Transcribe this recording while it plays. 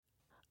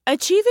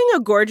Achieving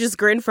a gorgeous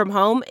grin from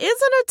home isn't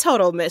a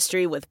total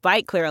mystery with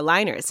Byte Clear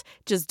aligners.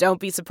 Just don't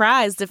be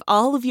surprised if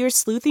all of your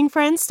sleuthing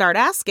friends start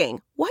asking,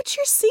 "What's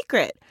your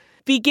secret?"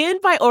 Begin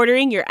by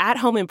ordering your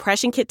at-home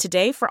impression kit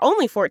today for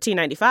only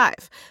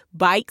 $14.95.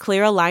 Byte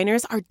Clear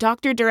aligners are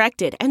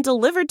doctor-directed and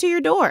delivered to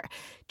your door.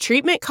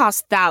 Treatment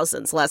costs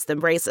thousands less than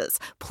braces.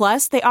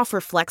 Plus, they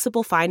offer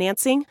flexible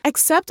financing,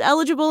 accept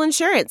eligible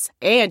insurance,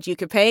 and you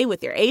can pay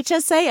with your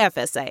HSA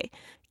FSA.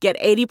 Get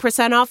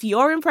 80% off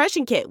your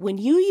impression kit when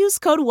you use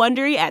code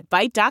WONDERY at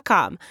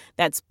Byte.com.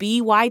 That's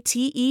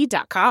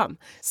BYTE.com.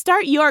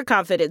 Start your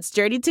confidence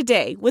journey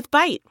today with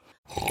Byte.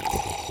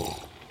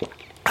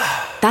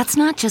 That's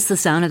not just the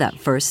sound of that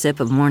first sip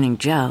of Morning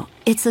Joe.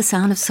 It's the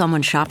sound of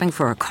someone shopping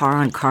for a car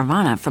on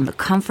Carvana from the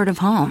comfort of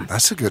home.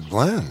 That's a good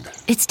blend.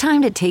 It's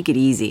time to take it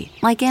easy,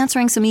 like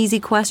answering some easy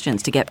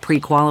questions to get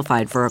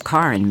pre-qualified for a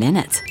car in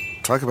minutes.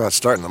 Talk about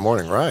starting the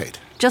morning right.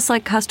 Just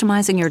like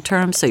customizing your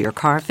terms so your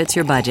car fits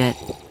your budget.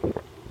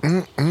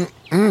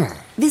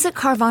 Visit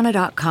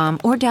Carvana.com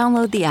or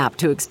download the app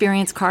to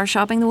experience car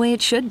shopping the way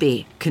it should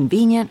be.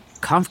 Convenient,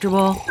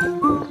 comfortable.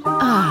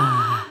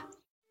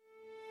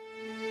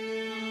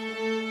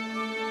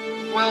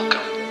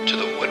 Welcome to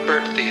the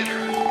Woodbird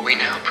Theater. We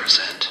now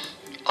present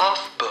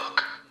Off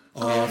Book.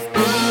 Off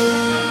Book,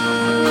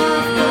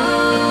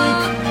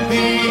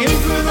 the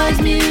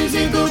improvised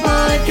musical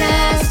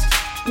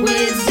podcast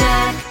with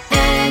Zach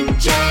and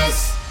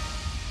Jess.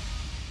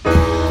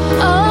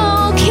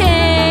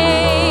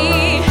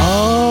 Okay.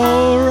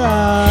 All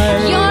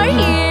right. You're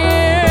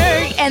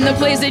here, and the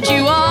place that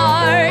you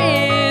are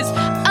is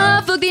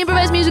Off Book, the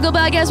improvised musical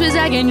podcast with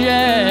Zach and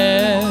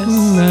Jess.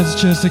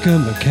 That's Jessica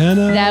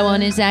McKenna. That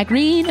one is Zach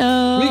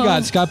Reno. We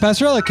got Scott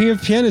Passarella, King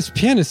of Pianists,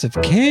 Pianist of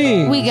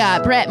Kings. We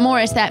got Brett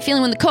Morris, that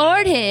feeling when the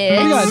chord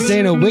hits. We got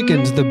Dana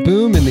Wickens, the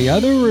boom in the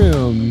other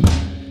room.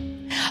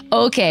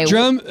 Okay.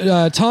 Drum,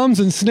 toms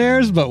and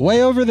snares, but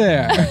way over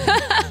there.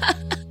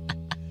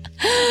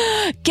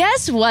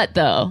 Guess what,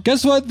 though?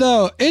 Guess what,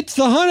 though? It's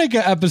the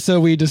Hanukkah episode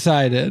we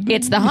decided.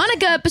 It's the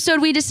Hanukkah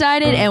episode we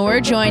decided, and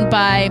we're joined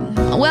by,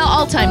 well,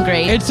 all-time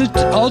great. It's an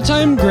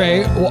all-time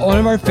great, one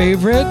of our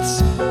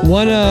favorites,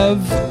 one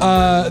of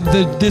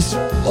this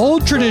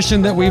old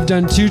tradition that we've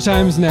done 2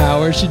 times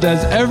now, where she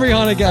does every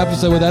Hanukkah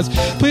episode with us.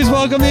 Please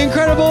welcome the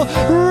incredible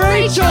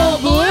Rachel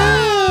Bloom!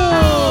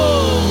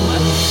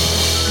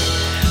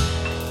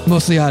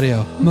 Mostly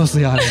audio.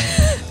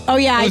 Oh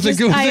yeah, I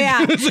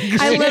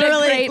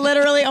Great.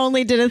 literally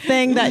only did a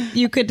thing that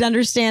you could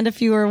understand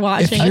if you were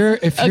watching.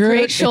 If you're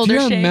great shoulder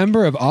a shake.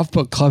 member of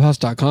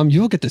offbookclubhouse.com,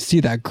 you'll get to see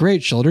that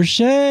great shoulder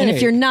shake. And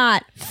if you're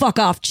not, fuck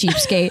off,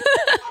 cheapskate.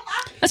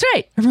 That's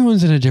right.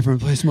 Everyone's in a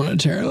different place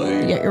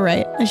monetarily. Yeah, you're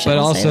right. I But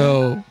shouldn't say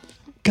also,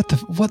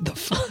 what the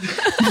fuck?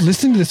 You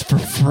listening to this for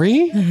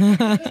free?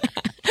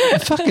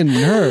 Fucking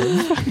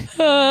nerve.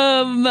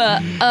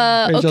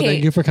 Rachel, Okay.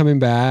 thank you for coming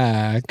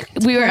back.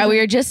 We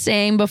were just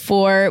saying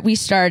before we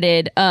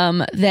started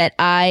that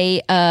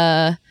I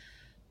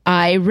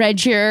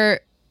read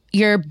your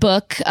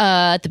book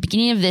at the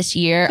beginning of this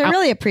year. that. I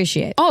really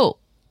appreciate. Oh,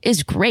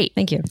 is great.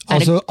 Thank you.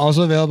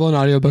 Also available in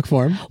audiobook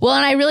form. Well,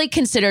 and I really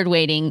considered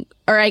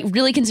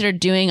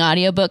doing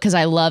audiobook because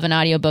I love an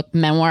audiobook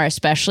memoir,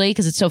 especially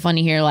because it's so fun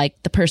to hear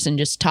like the person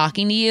just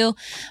talking to you.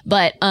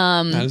 But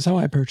That is how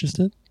I purchased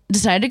it.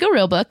 decided to go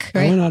real book. I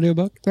want an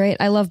audiobook. Great.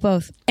 I love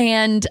both.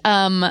 And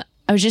I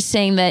was just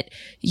saying that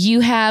you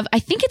have, I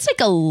think it's like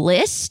a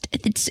list.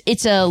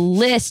 It's a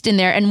list in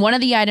there. And one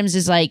of the items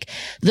is like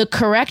the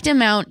correct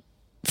amount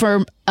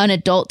for an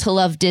adult to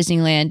love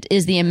Disneyland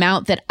is the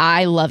amount that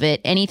I love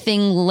it.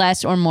 Anything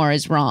less or more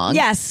is wrong.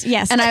 Yes.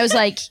 And I was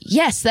like,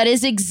 yes, that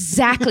is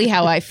exactly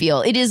how I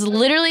feel. It is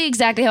literally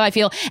exactly how I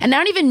feel. And I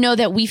don't even know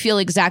that we feel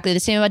exactly the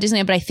same about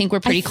Disneyland, but I think we're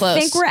pretty close.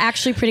 I think we're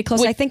actually pretty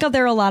close. I think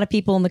there are a lot of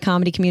people in the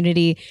comedy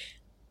community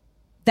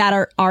that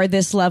are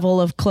this level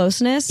of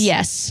closeness.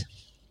 Yes.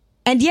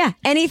 And yeah,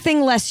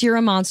 anything less, you're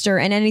a monster,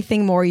 and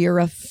anything more, you're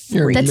a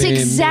freak. That's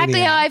exactly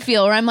how I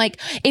feel. Where I'm like,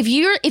 if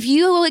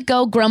you like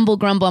go grumble,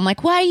 I'm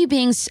like, why are you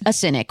being a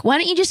cynic? Why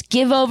don't you just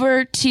give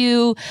over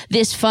to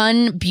this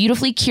fun,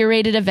 beautifully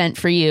curated event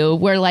for you,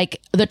 where like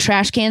the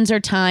trash cans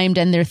are timed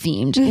and they're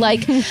themed.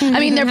 Like,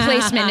 I mean, their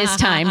placement is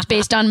timed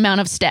based on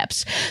amount of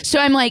steps. So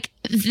I'm like,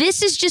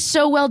 this is just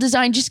so well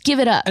designed. Just give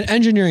it up. An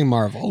engineering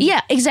marvel.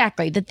 Yeah,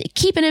 exactly. That they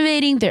keep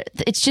innovating.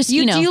 It's just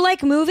you know. Do you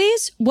like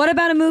movies? What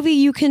about a movie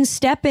you can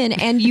step in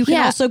and you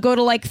can also go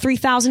to like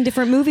 3,000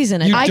 different movies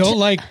in it? You don't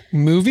like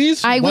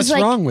movies? What's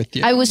wrong with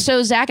you? I was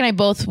so Zach and I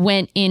both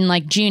went in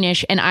like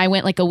June-ish, and I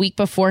went like a week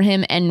before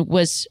him and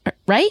was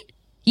right.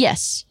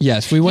 Yes,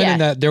 we went in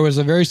that. There was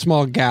a very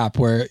small gap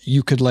where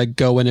you could like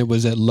go when it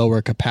was at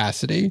lower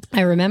capacity.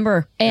 I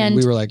remember, and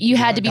we were like, you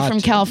had to be from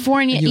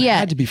California. You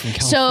had to be from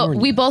California. So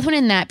we both went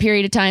in that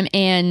period of time,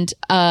 and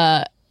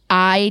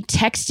I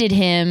texted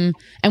him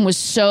and was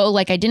so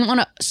like, I didn't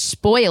want to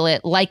spoil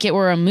it like it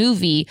were a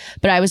movie,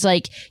 but I was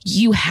like,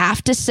 you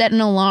have to set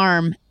an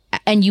alarm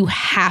and you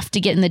have to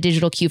get in the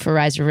digital queue for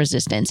Rise of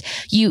Resistance.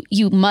 You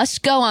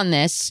must go on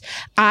this.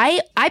 I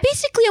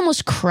basically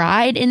almost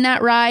cried in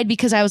that ride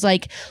because I was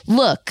like,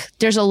 look,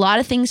 there's a lot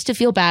of things to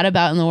feel bad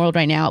about in the world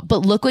right now,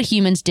 but look what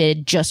humans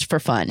did just for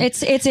fun.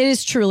 It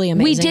is truly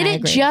amazing. We did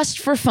it just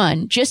for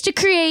fun, just to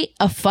create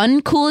a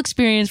fun, cool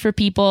experience for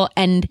people,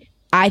 and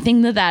I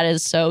think that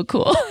is so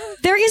cool.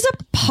 There is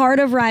a part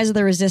of Rise of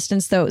the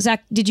Resistance, though.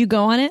 Zach, did you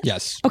go on it?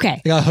 Yes.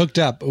 Okay. I got hooked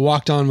up,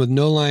 walked on with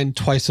no line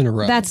twice in a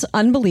row. That's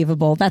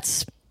unbelievable.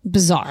 That's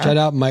bizarre. Shout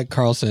out Mike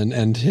Carlson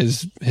and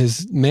his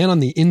man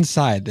on the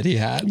inside that he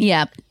had.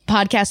 Yeah,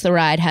 Podcast The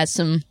Ride has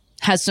some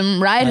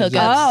ride hookups.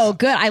 yes. Oh,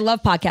 good. I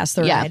love Podcast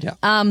The Yeah.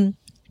 Ride.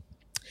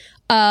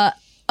 Yeah.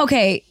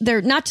 Okay,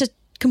 they're not to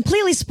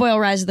completely spoil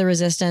Rise of the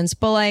Resistance,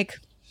 but like,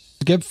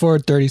 Skip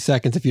forward 30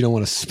 seconds if you don't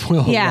want to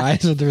spoil Yeah.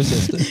 Rise of the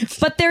Resistance.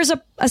 but there's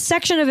a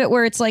section of it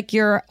where it's like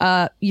you're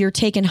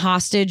taken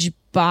hostage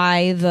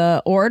by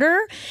the Order,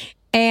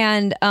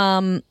 and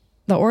the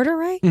Order,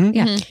 right?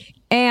 Yeah,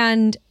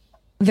 and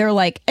they're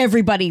like,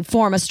 everybody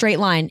form a straight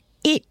line.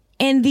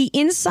 And the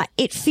inside,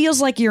 it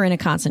feels like you're in a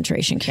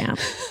concentration camp.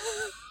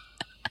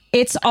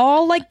 It's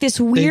all like this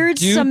weird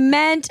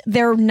cement.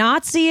 They're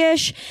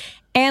Nazi-ish.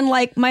 And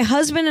like my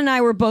husband and I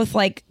were both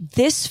like,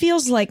 this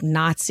feels like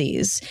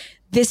Nazis.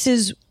 This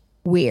is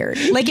weird.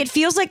 Like it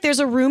feels like there's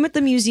a room at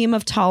the Museum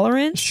of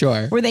Tolerance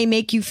Sure. where they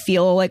make you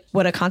feel like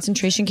what a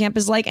concentration camp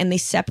is like, and they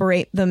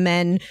separate the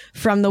men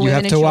from the You women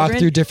have and to walk children.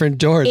 through different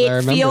doors. I It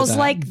remember feels that.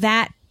 like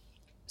that.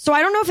 So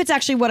I don't know if it's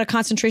actually what a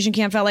concentration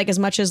camp felt like as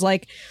much as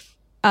like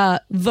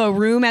the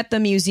room at the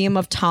Museum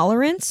of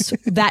Tolerance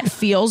that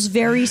feels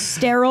very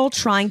sterile,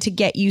 trying to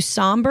get you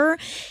somber.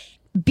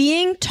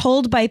 Being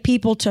told by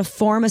people to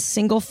form a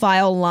single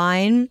file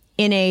line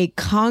in a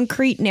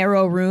concrete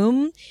narrow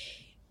room,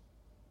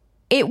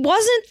 it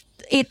wasn't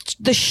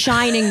the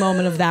shining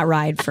moment of that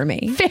ride for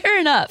me. Fair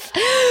enough.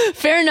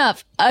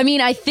 I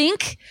mean, I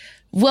think,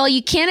 well,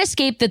 you can't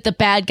escape that the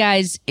bad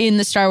guys in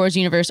the Star Wars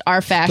universe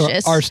are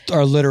fascists.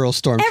 Our literal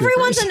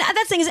stormtroopers.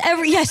 That thing is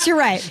yes, you're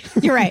right.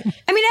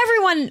 I mean,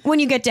 everyone, when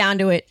you get down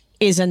to it,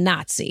 is a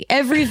Nazi.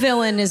 Every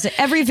villain is a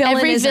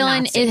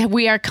Nazi.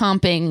 We are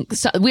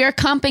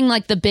comping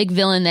like the big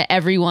villain that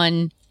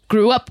everyone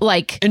grew up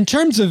like. In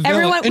terms of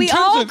Everyone, we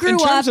all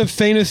grew up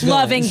famous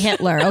loving villains.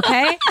 Hitler,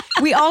 okay?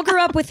 We all grew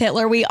up with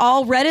Hitler. We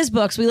all read his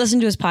books. We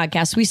listened to his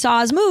podcasts. We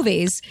saw his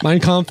movies. Mein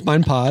Kampf,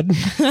 Mein Pod.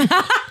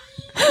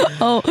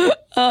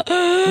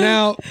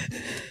 Now,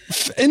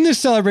 in this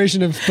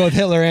celebration of both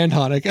Hitler and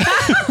Hanukkah,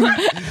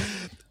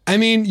 I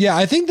mean, yeah,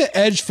 I think the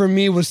edge for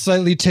me was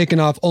slightly taken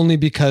off only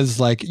because,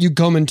 like, you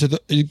come into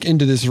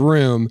this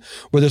room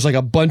where there's like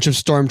a bunch of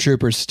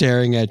stormtroopers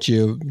staring at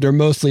you. They're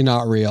mostly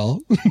not real,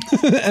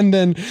 and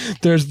then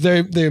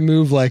they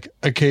move like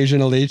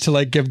occasionally to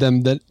like give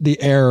them the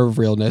air of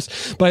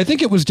realness. But I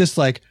think it was just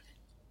like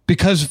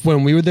because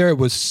when we were there, it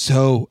was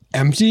so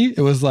empty.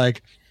 It was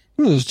like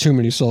there's too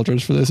many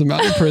soldiers for this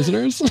amount of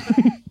prisoners.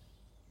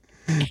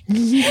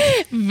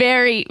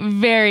 Very,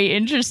 very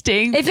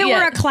interesting. If it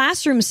were a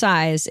classroom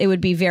size, it would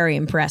be very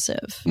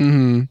impressive.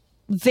 Mm-hmm.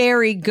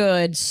 Very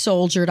good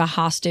soldier to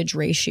hostage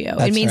ratio.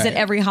 That's it means right. that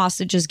every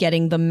hostage is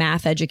getting the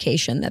math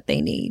education that they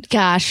need.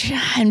 Gosh,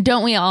 and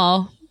don't we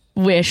all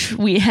wish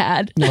we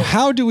had? Now,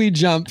 how do we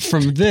jump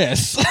from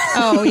this?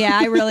 Oh, yeah,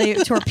 I really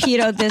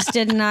torpedoed this,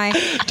 didn't I?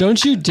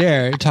 Don't you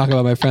dare talk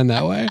about my friend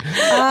that way.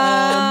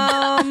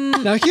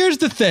 Now, here's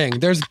the thing.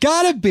 There's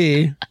gotta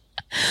be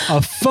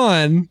a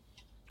fun...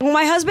 Well,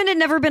 my husband had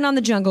never been on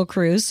the Jungle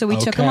Cruise, so we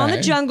took him on the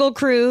Okay. Jungle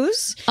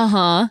Cruise.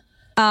 Uh-huh.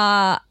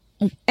 And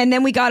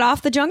then we got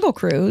off the Jungle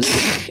Cruise.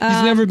 He's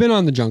never been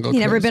on the Jungle Cruise.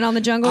 He's never been on the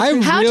Jungle I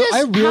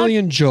Cruise. really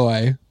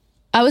enjoy...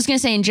 I was going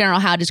to say, in general,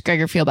 how does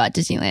Gregor feel about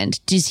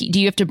Disneyland? Do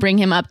you have to bring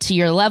him up to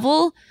your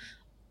level?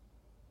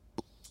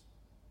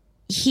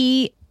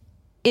 It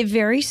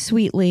very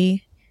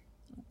sweetly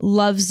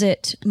loves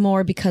it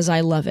more because I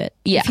love it.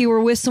 Yeah. If he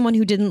were with someone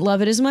who didn't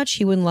love it as much,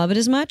 he wouldn't love it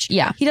as much.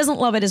 Yeah. He doesn't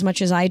love it as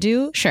much as I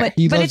do. Sure. But,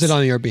 He but loves it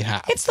on your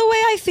behalf. It's the way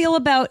I feel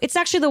about, it's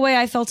actually the way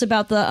I felt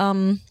about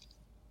the,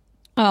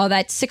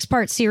 that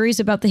 6-part series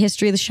about the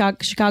history of the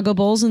Chicago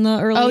Bulls in the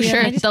early Oh,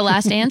 sure. 90s. The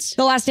Last Dance?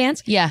 The Last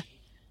Dance. Yeah.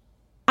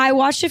 I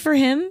watched it for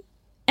him,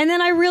 and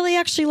then I really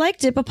actually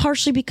liked it, but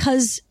partially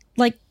because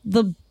like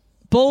the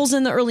Bulls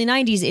in the early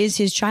 90s is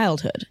his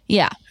childhood.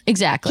 Yeah,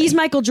 exactly. He's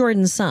Michael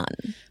Jordan's son.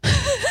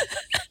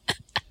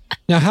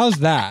 Now, how's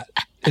that?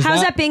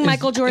 How's that being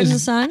Michael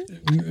Jordan's son?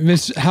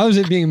 How is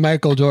it being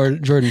Michael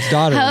Jordan's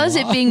daughter? How is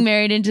it being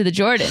married into the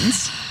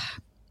Jordans?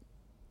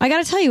 I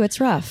got to tell you, it's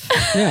rough.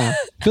 Yeah.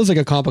 Feels like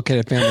a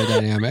complicated family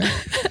dynamic.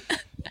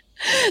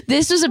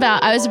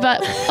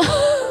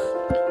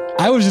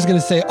 I was just going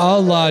to say, a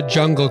la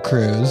Jungle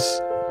Cruise.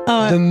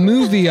 The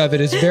movie of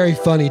it is very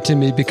funny to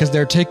me because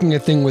they're taking a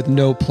thing with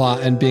no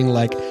plot and being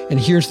like, and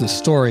here's the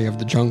story of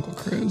the Jungle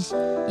Cruise.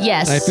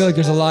 Yes. And I feel like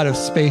there's a lot of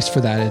space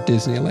for that at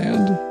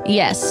Disneyland.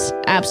 Yes,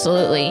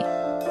 absolutely.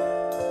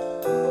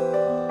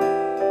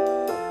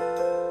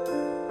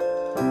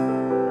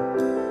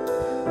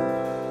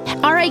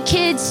 All right,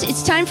 kids,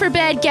 it's time for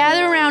bed.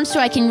 Gather around so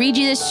I can read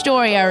you this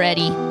story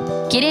already.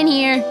 Get in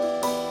here.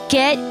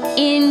 Get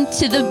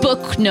into the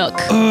book nook.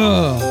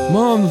 Ugh,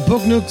 Mom, the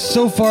book nook's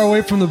so far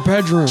away from the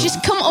bedroom.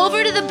 Just come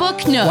over to the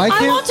book nook. Why I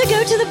can't- want to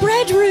go to the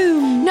bread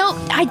room. No,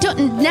 I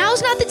don't.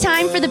 Now's not the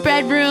time for the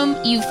bread room.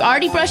 You've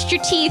already brushed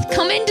your teeth.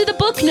 Come into the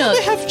book nook.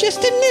 have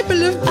just a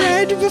nibble of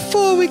bread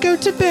before we go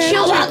to bed.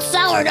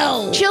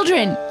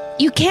 Children,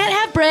 you can't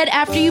have bread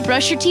after you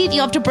brush your teeth.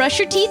 You have to brush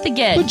your teeth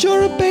again. But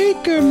you're a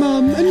baker,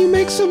 Mom, and you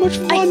make so much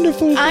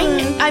wonderful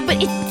bread. But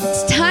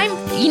it's time.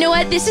 You know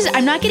what?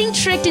 I'm not getting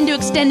tricked into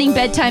extending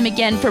bedtime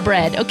again for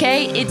bread,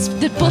 okay? It's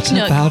the book What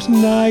nook. about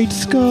night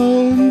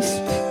scones?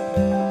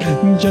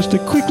 Just a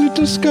quick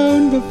little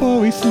scone before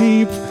we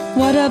sleep.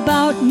 What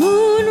about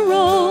moon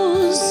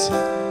rolls?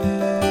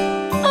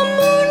 A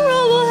moon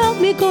roll will help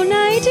me go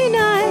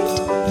nighty-night.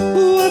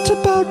 What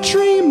about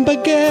dream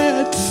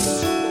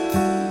baguettes?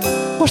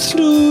 Or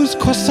snooze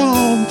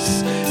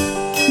croissants?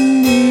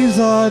 These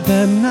are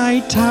the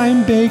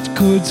nighttime baked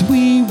goods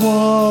we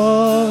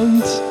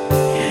want.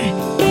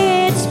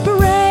 It's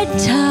bread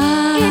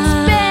time. It's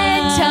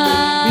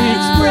bedtime.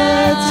 It's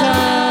bread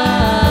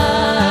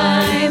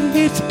time.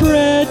 It's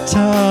bread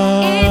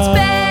time. It's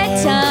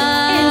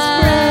bedtime. It's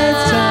bread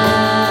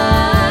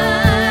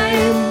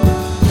time.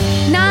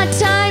 Not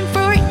time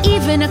for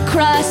even a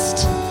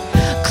crust.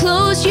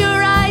 Close your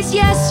eyes,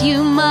 yes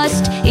you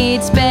must.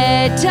 It's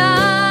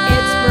bedtime.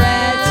 It's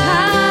bread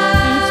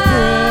time. It's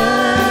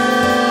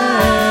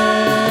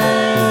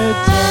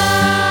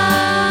bread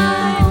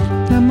time.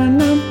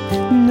 Num-a-num,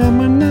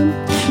 num-a-num,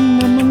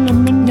 num-a-num.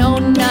 No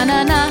na na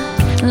na,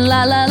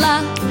 la la la,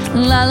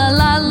 la la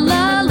la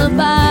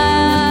lullaby.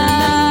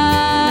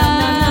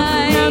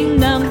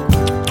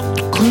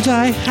 Could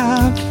I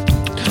have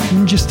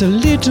just a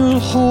little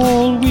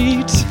whole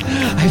wheat?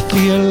 I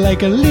feel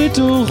like a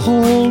little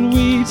whole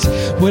wheat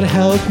would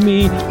help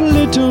me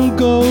little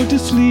go to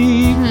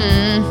sleep.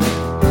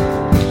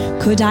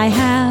 Could I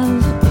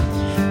have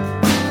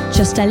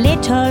just a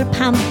little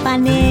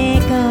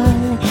pumpernickel?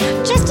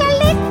 Just a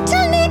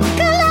little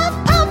nickel of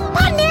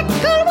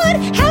pumpernickel would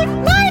help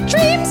my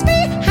dreams be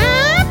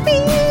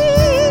happy.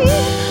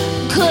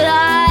 Could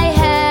I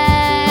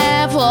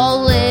have a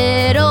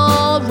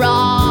little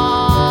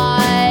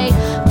rye?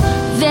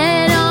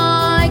 Then I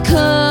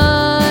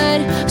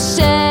could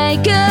say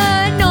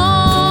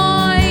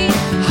goodnight.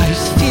 I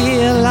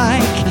feel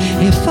like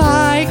if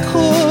I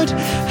could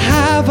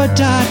have a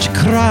Dutch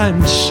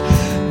crunch,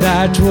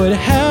 that would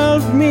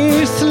help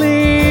me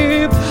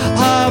sleep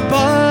a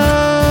bunch.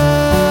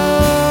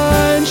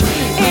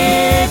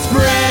 It's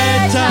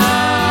bread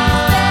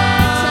time.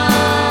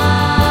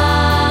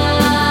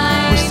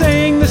 We're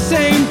saying the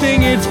same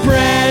thing. It's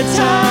bread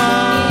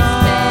time.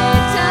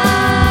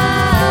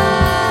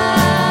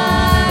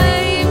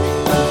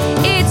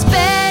 It's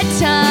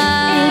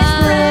bedtime. It's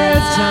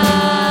bread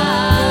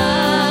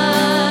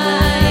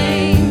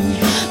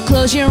time.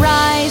 Close your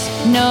eyes,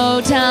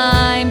 no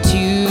time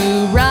to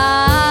rise.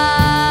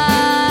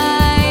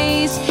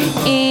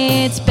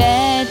 It's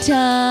bedtime.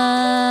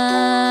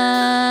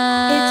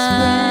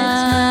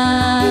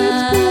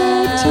 It's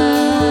bread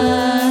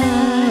time.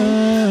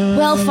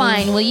 Well,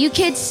 fine. Will you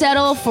kids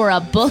settle for a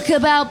book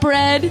about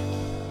bread?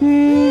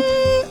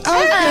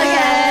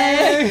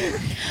 Okay.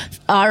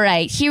 All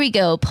right, here we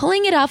go.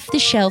 Pulling it off the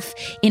shelf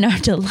in our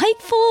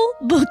delightful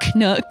book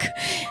nook.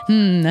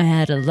 I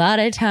had a lot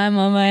of time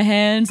on my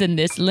hands, and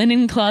this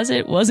linen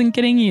closet wasn't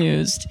getting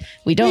used.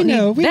 We don't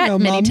need that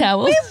many Mom.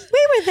 towels.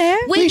 We were there.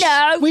 We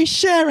know. We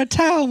share a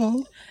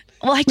towel.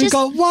 Well, I We just,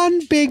 got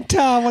one big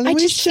towel and I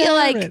we just share feel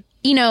like it.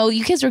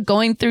 you kids were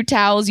going through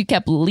towels. You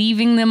kept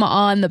leaving them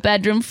on the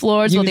bedroom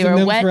floors while they Using were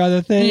them wet. for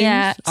other things.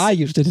 Yeah, I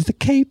used it as a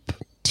cape.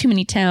 too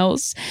many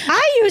towels.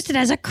 I used it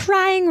as a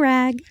crying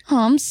rag. Oh,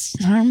 I'm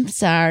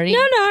sorry.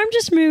 No, I'm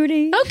just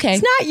moody. Okay.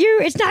 It's not you.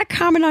 It's not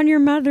comment on your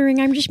mothering.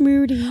 I'm just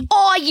moody.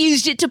 Oh, I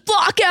used it to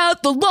block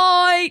out the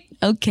light.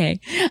 Okay.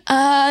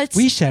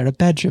 We share a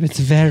bedroom. It's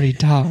very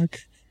dark.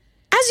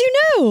 As you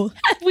know.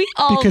 we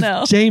all Because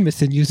know.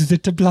 Jameson uses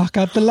it to block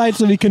out the light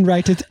so he can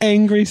write his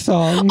angry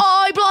song.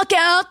 I block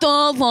out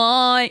the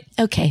light.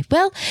 Okay,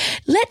 well,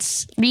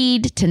 let's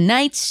read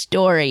tonight's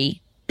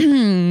story.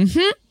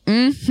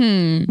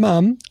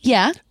 Mom,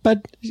 Yeah.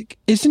 but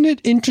isn't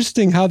it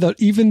interesting how that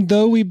even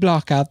though we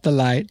block out the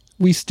light,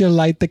 we still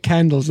light the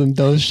candles and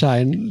those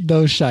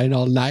shine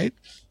all night?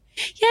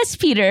 Yes,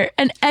 Peter.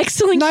 An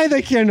excellent. Neither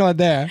here nor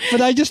there,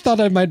 but I just thought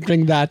I might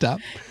bring that up.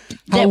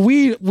 How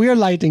That- we're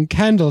lighting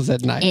candles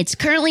at night. It's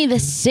currently the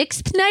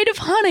 6th night of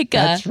Hanukkah.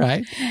 That's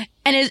right.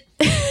 And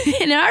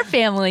in our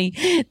family,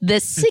 the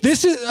 6th.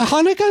 This is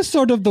Hanukkah,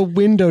 sort of the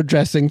window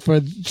dressing for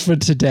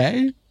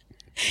today.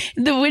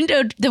 The window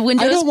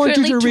I is don't want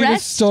you currently to read a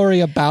dressed. story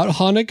about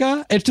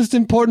Hanukkah. It's just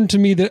important to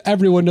me that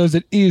everyone knows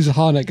it is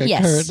Hanukkah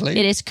Yes, currently.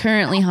 it is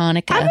currently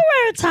Hanukkah. I'm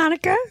aware it's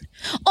Hanukkah.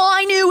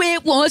 I knew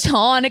it was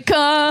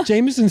Hanukkah.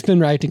 Jameson's been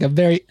writing a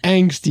very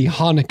angsty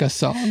Hanukkah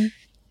song.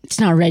 It's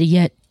not ready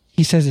yet.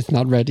 He says it's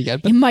not ready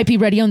yet, but It might be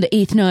ready on the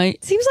 8th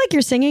night. Seems like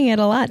you're singing it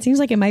a lot. Seems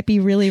like it might be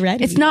really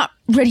ready. It's not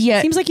ready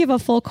yet. Seems like you have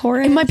a full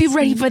chorus. It might be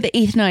ready for the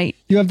 8th night.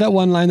 you have that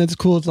one line that's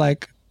cool. It's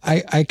like,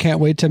 I can't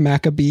wait to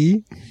Maccabee.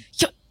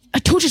 Yeah, I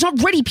told you it's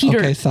not ready, Peter.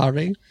 Okay,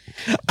 sorry.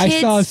 I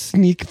saw a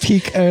sneak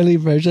peek early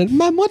version.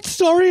 Mom, what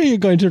story are you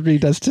going to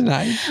read us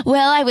tonight?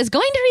 Well, I was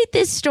going to read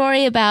this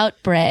story about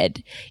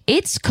bread.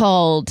 It's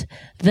called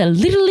The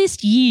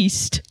Littlest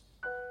Yeast.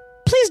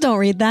 Please don't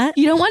read that.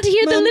 You don't want to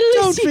hear Mom, the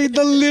littlest don't read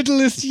The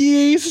Littlest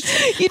Yeast.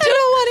 I don't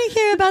want to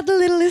hear about the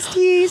littlest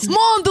yeast.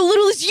 Mom, the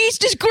littlest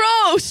yeast is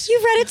gross.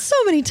 You've read it so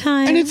many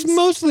times. And it's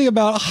mostly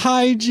about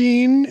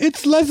hygiene.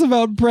 It's less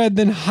about bread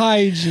than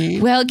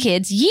hygiene. Well,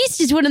 kids, yeast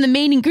is one of the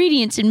main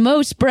ingredients in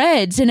most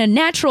breads, and a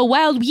natural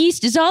wild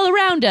yeast is all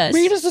around us.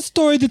 Read us a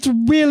story that's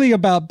really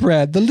about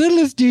bread. The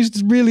Littlest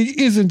Yeast really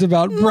isn't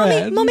about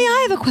bread. Mommy,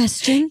 I have a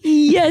question.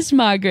 Yes,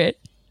 Margaret.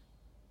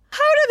 How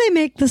do they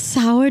make the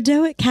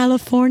sourdough at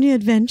California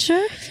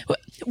Adventure?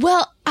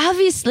 Well,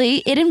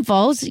 obviously, it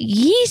involves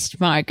yeast,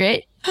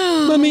 Margaret.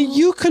 Mommy,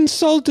 you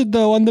consulted,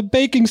 though, on the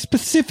baking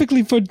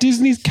specifically for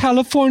Disney's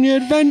California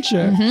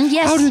Adventure.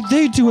 Yes. How did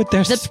they do it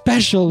their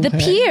special The way?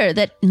 pier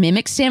that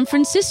mimics San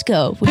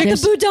Francisco.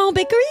 Peekaboo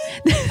Bakery?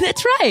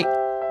 That's right.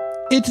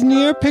 It's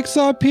near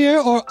Pixar Pier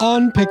or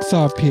on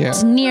Pixar Pier?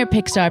 It's near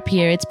Pixar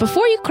Pier. It's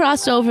before you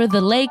cross over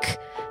the lake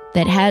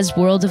that has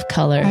World of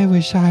Color. I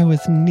wish I was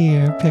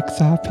near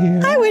Pixar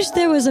Pier. I wish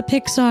there was a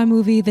Pixar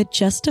movie that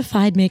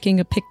justified making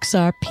a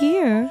Pixar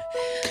pier.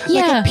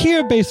 Yeah. Like a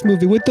pier-based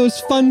movie with those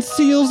fun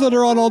seals that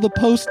are on all the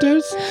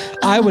posters.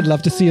 I would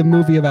love to see a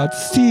movie about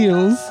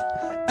seals.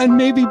 And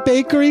maybe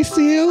bakery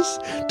seals?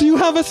 Do you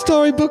have a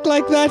storybook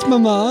like that,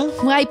 Mama?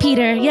 Why,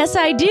 Peter? Yes,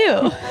 I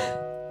do.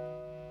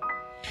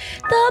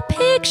 The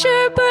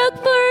picture book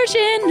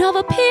version of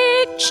a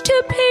pitch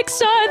to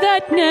Pixar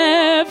that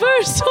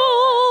never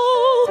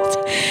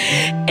sold.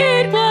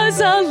 It was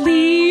a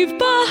leave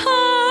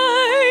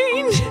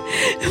behind,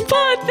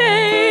 but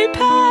they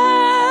passed.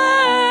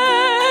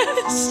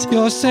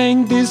 You're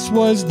saying this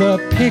was the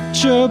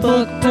picture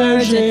book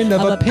version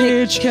of a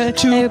pitch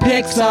to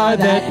Pixar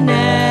that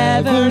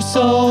never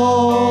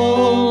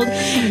sold.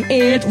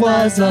 It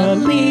was a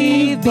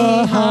leave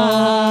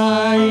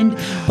behind,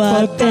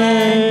 but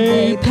then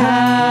they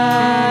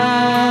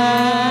passed.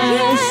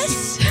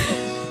 Yes.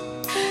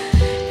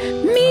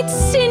 Meet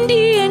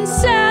Cindy and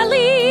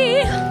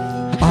Sally.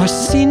 Are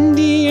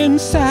Cindy and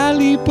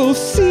Sally both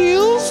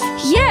seals?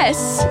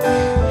 Yes.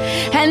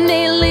 And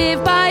they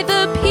live by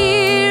the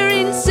pier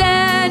in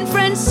San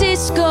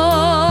Francisco.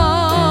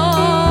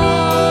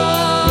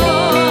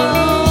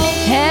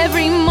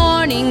 Every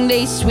morning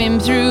they swim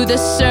through the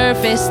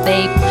surface.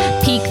 They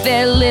peek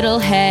their little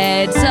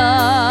heads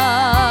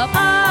up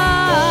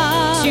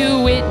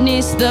to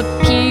witness the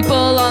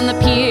people on the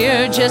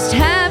pier just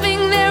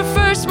having their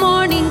first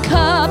morning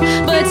cup.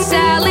 But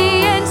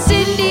Sally and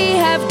Cindy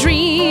have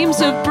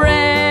dreams of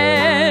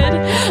bread,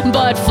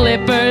 but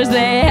flippers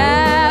they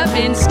have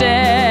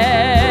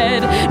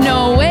instead.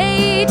 No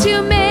way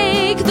to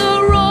make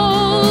the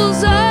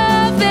rolls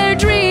of their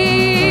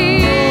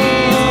dreams.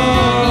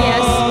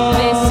 Yes,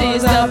 this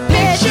is the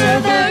picture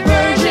book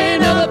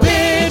version of a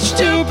pitch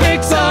to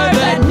Pixar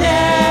that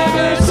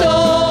never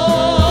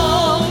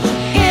sold.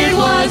 It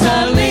was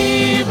a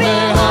leave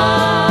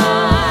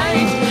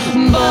behind,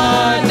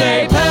 but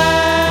they passed.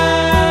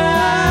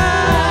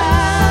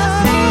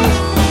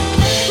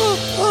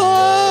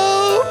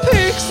 Oh,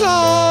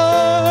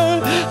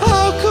 Pixar!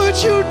 How could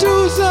you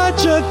do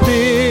such a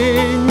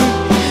thing?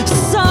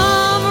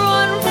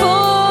 Someone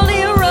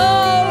fully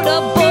wrote a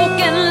book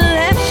and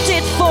left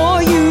it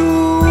for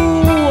you.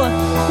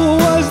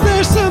 Was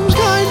there some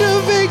kind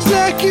of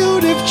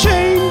executive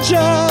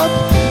change-up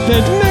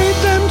that made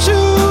them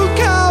too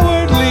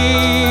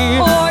cowardly?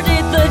 Or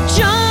did the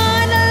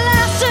John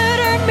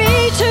Lasseter Me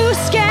Too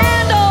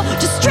scandal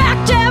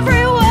distract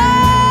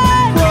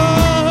everyone?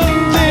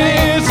 From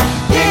this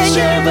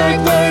picture book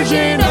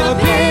version of a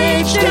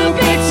pitch to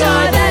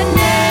Pixar that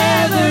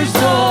never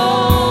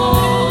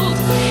sold.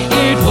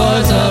 It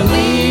was a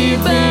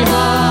leave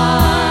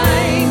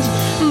behind,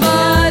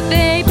 But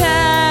they passed.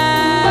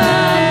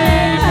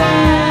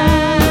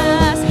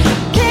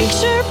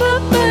 Picture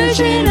book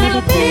version of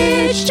a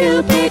pitch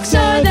to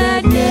Pixar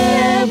that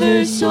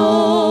never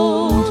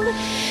sold.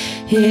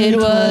 It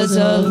was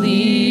a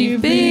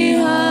leave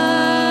behind,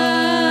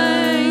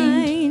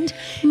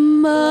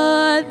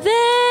 but they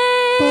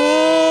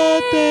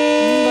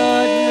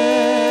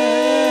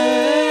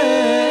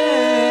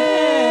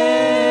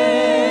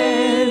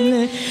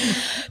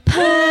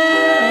passed.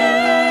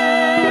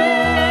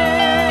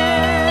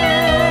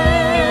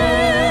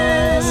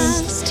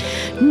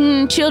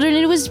 Children,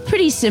 it was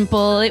pretty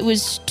simple. It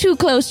was too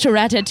close to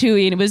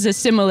Ratatouille, and it was a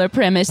similar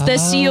premise. The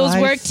seals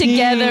I worked see.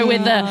 together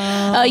with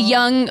a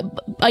young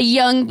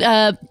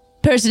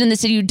person in the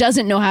city who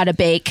doesn't know how to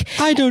bake.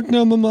 I don't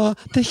know, Mama.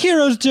 The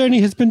hero's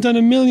journey has been done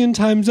 1,000,000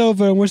 times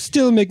over, and we're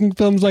still making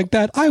films like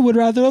that. I would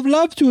rather have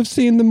loved to have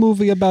seen the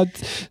movie about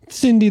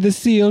Cindy the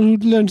seal who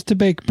learned to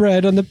bake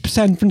bread on the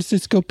San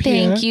Francisco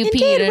Pier. Thank you, Indeed,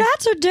 Peter.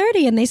 rats are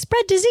dirty and they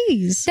spread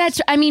disease.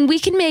 We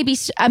can maybe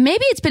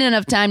it's been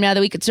enough time now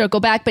that we could circle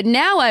back, but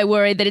now I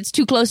worry that it's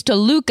too close to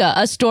Luca,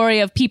 a story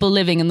of people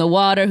living in the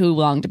water who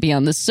long to be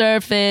on the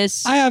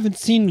surface. I haven't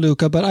seen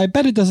Luca, but I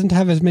bet it doesn't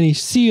have as many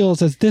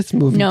seals as this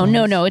movie does.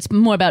 No. It's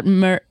more about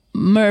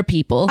mer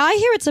people. I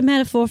hear it's a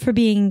metaphor for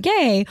being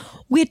gay,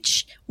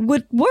 which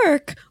would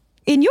work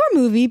in your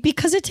movie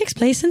because it takes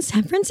place in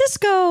San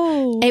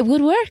Francisco. It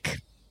would work.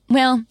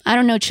 Well, I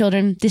don't know,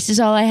 children. This is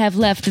all I have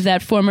left of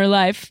that former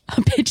life.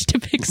 A pitch to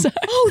Pixar.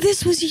 Oh,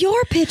 this was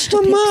your pitch to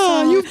Mama,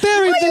 Pixar. you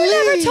buried the you leaf.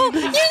 never told.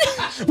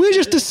 We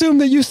just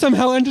assumed that you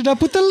somehow ended up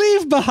with the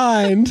leaf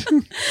behind.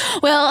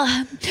 Well,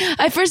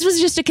 I first was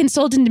just a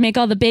consultant to make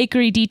all the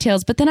bakery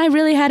details, but then I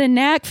really had a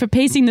knack for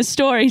pacing the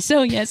story.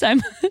 So yes, I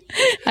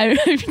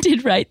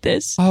did write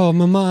this. Oh,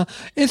 Mama,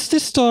 this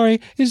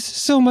story is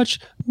so much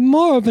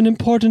more of an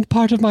important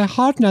part of my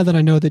heart now that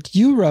I know that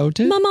you wrote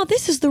it. Mama,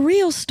 this is the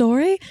real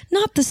story,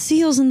 not the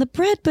seals and the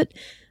bread, but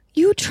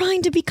you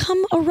trying to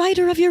become a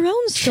writer of your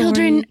own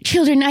story.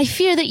 Children, I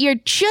fear that you're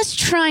just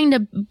trying to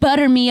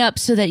butter me up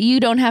so that you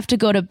don't have to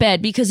go to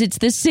bed because it's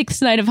the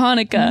 6th night of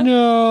Hanukkah.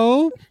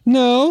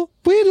 No,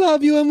 we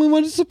love you and we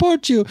want to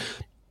support you.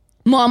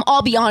 Mom,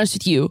 I'll be honest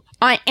with you.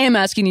 I am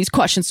asking these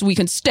questions so we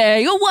can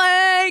stay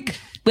awake.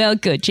 Well,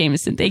 good,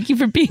 Jameson. Thank you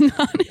for being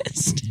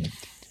honest.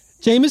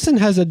 Jameson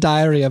has a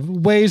diary of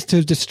ways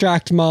to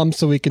distract Mom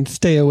so we can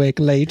stay awake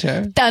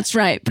later. That's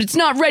right, but it's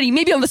not ready.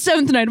 Maybe on the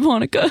 7th night of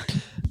Hanukkah.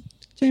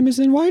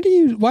 Jameson, why do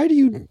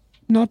you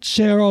not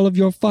share all of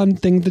your fun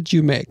things that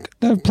you make?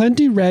 There are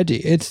plenty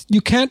ready.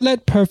 You can't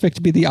let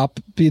perfect be the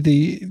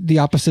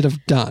opposite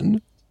of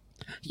done.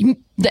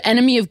 The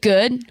enemy of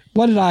good?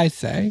 What did I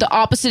say? The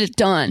opposite of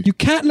done. You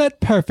can't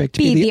let perfect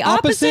be the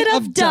opposite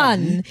of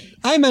done.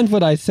 I meant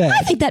what I said.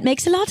 I think that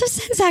makes a lot of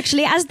sense,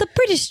 actually, as the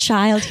British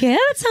child here.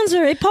 That sounds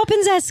very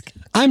Poppins-esque.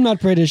 I'm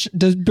not British.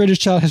 The British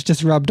child has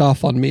just rubbed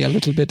off on me a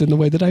little bit in the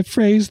way that I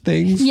phrase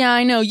things. Yeah,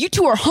 I know. You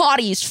two are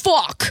haughty as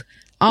fuck.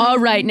 All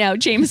right now,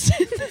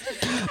 Jameson.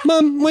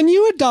 Mom, when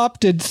you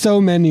adopted so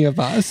many of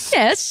us...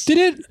 Yes.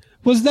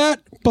 Was that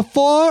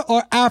before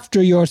or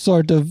after your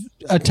sort of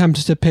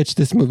attempt to pitch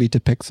this movie to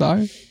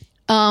Pixar?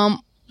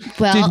 Well,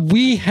 did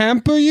we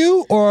hamper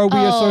you, or are we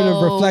a sort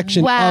of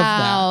reflection of that?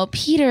 Wow,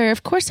 Peter,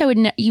 of course I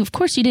would. Of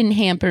course you didn't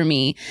hamper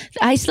me.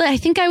 I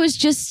think I was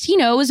just,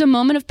 it was a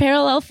moment of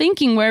parallel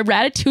thinking where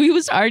Ratatouille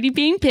was already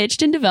being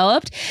pitched and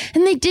developed,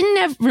 and they didn't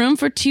have room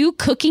for 2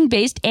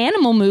 cooking-based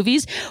animal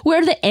movies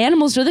where the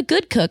animals are the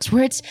good cooks,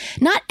 where it's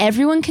not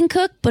everyone can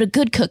cook, but a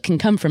good cook can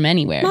come from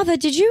anywhere. Mother,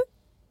 did you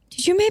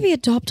maybe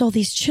adopt all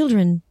these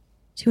children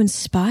to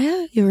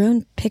inspire your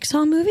own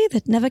Pixar movie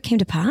that never came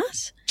to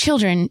pass?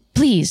 Children,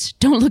 please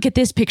don't look at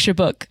this picture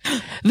book.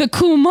 The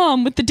cool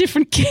mom with the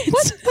different kids.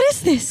 What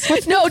is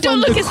this? No, don't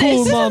look at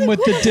Cool this. mom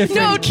with the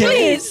different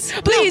kids.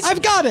 Please. No,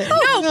 I've got it.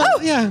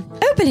 Yeah.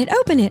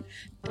 Open it.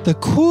 The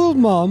cool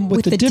mom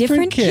with the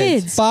different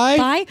kids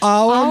by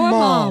our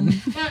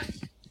mom.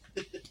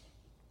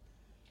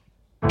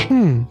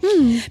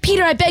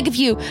 Peter, I beg of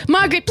you.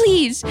 Margaret,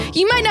 please.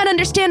 You might not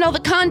understand all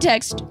the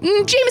context.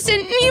 Jameson,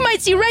 you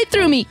might see right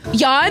through me.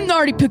 Yeah, I'm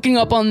already picking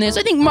up on this.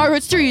 I think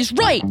Margaret's theory is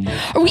right.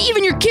 Are we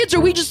even your kids, or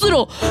are we just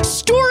little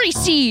story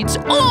seeds?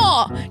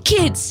 Oh,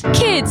 kids.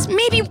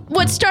 Maybe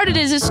what started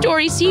as a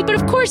story seed, but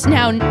of course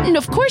now.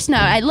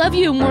 I love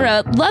you, and we're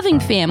a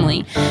loving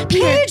family.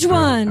 Peter. Page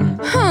 1.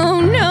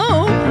 Oh,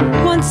 no.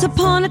 Once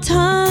upon a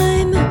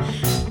time,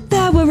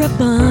 there were a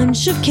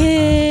bunch of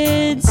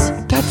kids.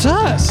 That's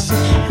us.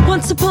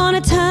 Once upon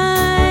a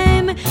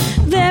time,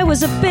 there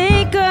was a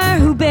baker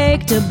who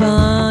baked a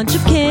bunch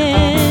of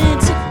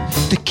kids.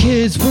 The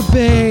kids were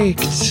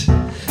baked.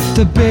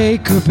 The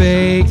baker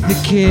baked the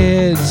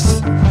kids.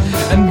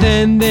 And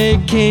then they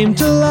came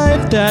to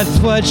life. That's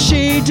what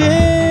she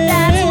did.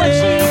 That's what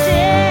she did.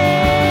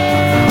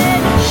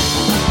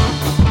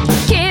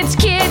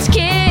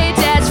 Kids,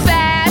 as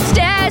fast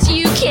as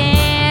you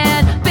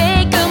can.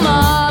 Bake 'em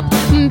up,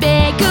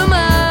 bake 'em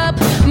up,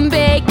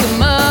 bake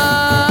 'em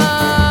up.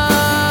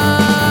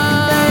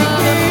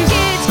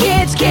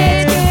 Kids,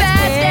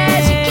 fast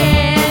as you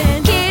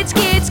can. Kids,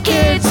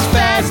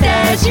 fast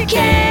as you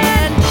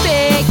can.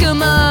 Bake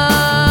 'em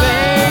up,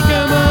 bake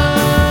 'em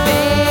up,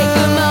 bake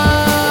 'em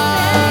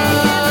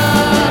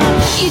up.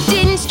 You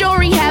didn't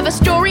have a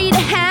story to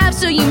have,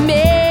 so you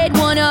made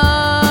one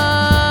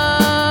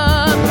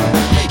up.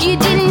 You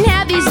didn't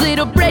have these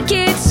little bread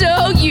kids,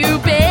 so you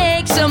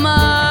baked some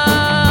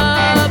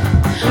up.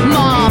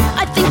 Mom,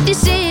 I think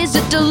this is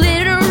a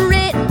derivative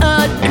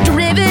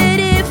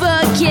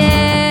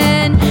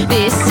again.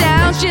 This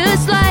sounds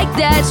just like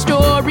that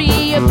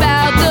story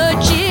about the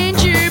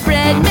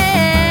gingerbread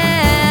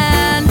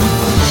man.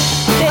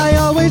 I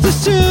always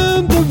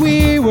assumed that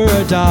we were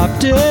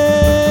adopted,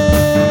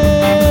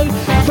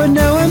 but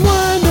now I'm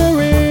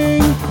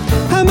wondering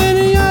how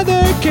many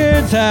other kids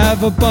kids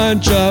have a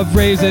bunch of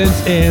raisins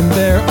in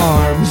their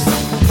arms.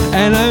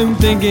 And I'm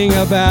thinking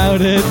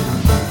about it,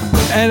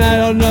 and I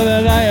don't know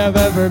that I have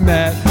ever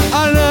met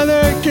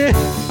another kid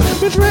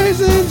with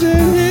raisins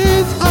in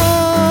his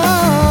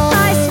arms.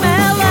 I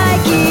smell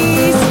like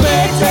yeast.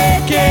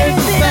 Kids,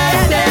 as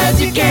fast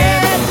as you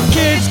can.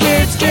 Kids,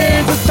 as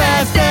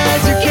fast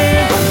as you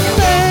can.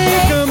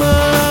 Bake 'em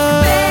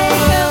up.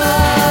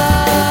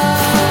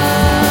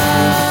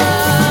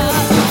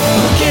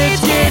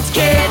 Kids, as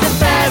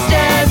fast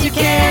as you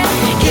can.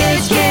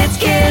 Kids, as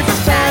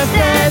fast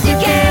as you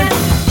can.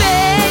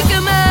 Bake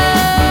 'em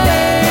up.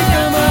 Bake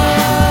 'em up.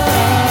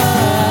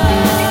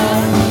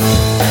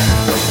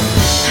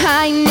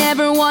 I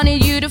never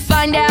wanted you to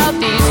find out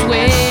this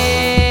way.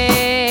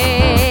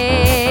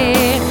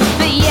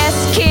 But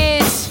yes,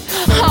 kids,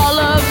 all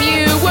of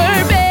you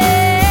were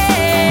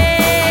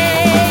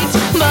baked.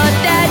 But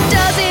that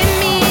doesn't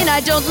mean I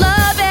don't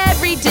love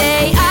every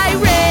day I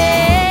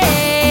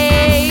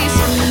raise.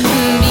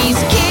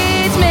 These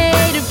kids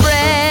made of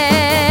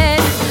bread,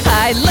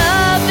 I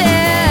love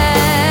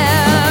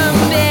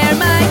them. They're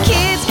my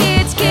kids,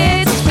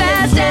 as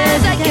fast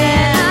as I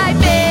can. I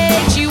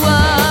baked you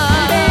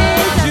up.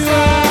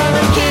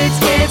 Kids,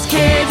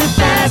 as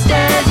fast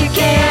as you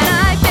can.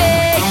 I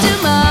baked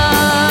 'em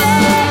up.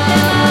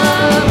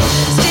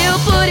 Still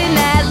put in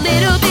that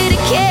little bit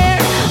of care.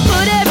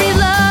 Put every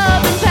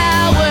love and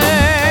power.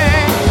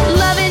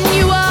 Loving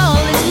you all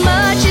as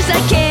much as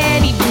I can,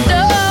 even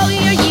though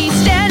you're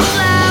yeast and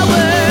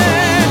flour.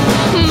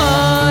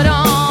 But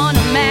on a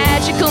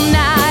magical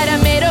night, I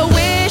made a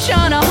wish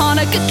on a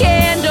Hanukkah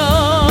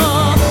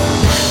candle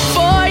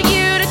for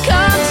you to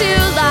come to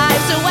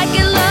life so I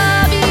can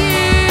love you.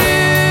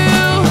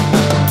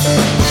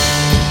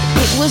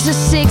 It was the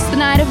 6th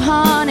night of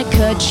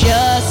Hanukkah,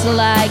 just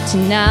like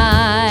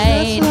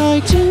tonight.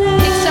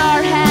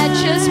 Pixar had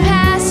just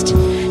passed,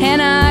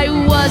 and I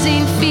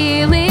wasn't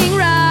feeling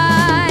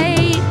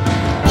right.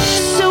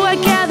 So I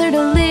gathered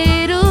a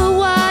little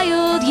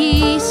wild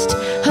yeast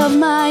of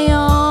my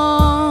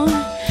own.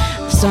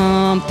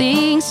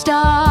 Something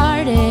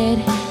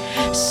started.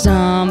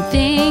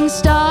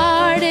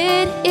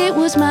 It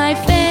was my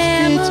family.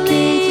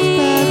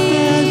 It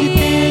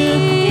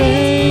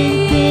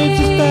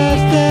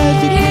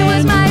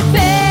was my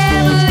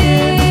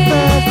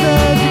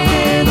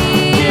family.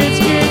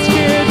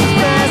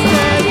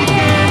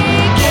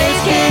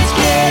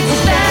 As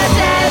fast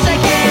as I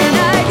can, I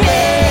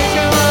pick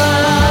 'em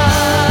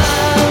up.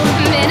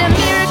 Then a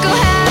miracle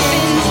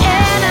happens,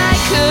 and I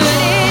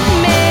couldn't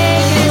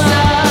make this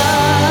up.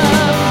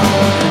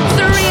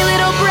 3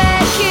 little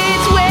bread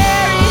kids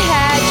where it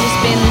had just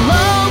been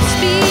loaves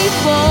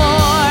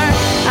before.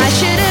 I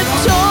should have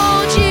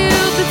told you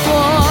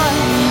before.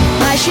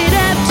 I should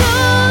have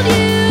told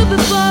you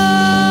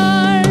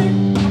before.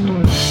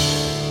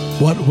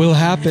 What will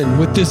happen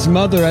with this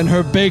mother and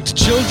her baked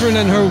children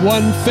and her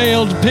one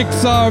failed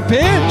Pixar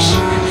pitch?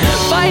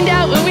 Find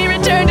out when we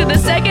return to the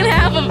second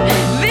half of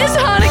this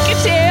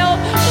Hanukkah tale.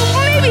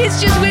 Maybe it's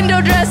just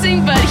window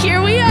dressing, but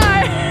here we are.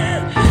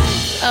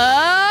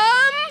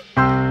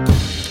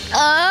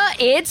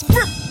 It's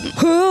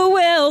Who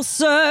will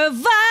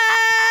survive?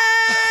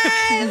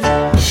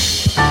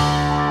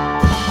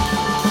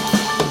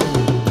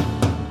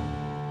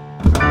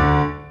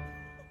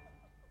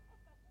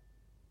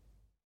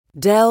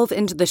 Delve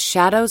into the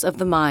shadows of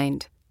the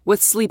mind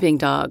with Sleeping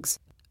Dogs,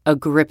 a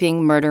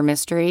gripping murder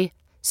mystery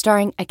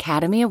starring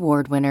Academy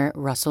Award winner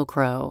Russell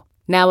Crowe.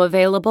 Now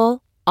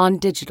available on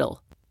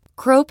digital.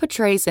 Crowe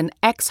portrays an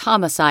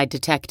ex-homicide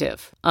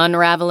detective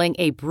unraveling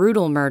a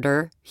brutal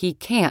murder he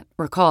can't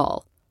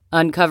recall.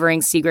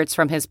 Uncovering secrets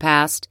from his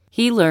past,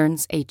 he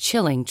learns a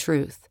chilling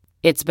truth.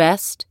 It's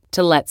best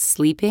to let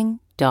sleeping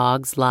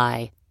dogs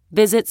lie.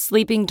 Visit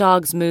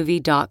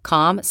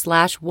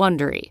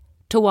sleepingdogsmovie.com/Wondery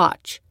to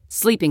watch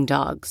Sleeping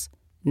Dogs,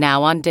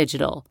 now on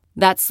digital.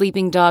 That's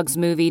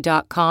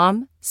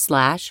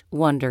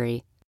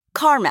sleepingdogsmovie.com/Wondery.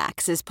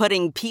 CarMax is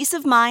putting peace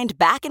of mind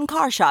back in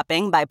car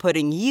shopping by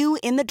putting you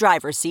in the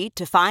driver's seat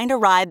to find a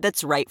ride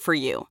that's right for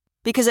you.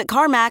 Because at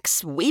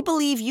CarMax, we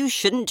believe you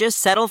shouldn't just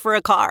settle for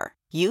a car.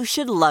 You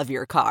should love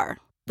your car.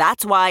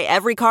 That's why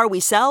every car we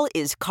sell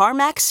is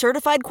CarMax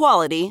certified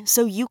quality,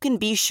 so you can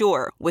be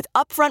sure with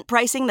upfront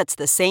pricing that's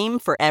the same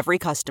for every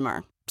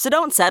customer. So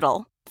don't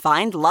settle.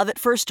 Find love at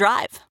first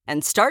drive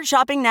and start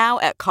shopping now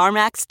at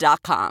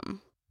CarMax.com.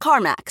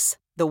 CarMax,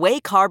 the way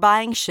car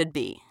buying should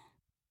be.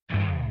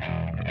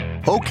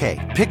 Okay,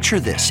 picture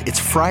this. It's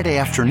Friday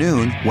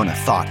afternoon when a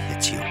thought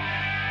hits you.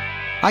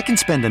 I can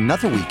spend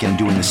another weekend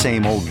doing the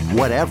same old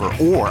whatever,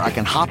 or I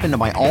can hop into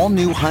my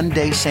all-new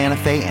Hyundai Santa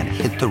Fe and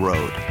hit the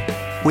road.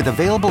 With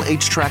available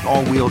H-Track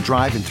all-wheel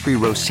drive and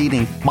 3-row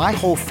seating, my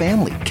whole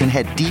family can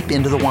head deep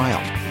into the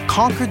wild.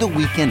 Conquer the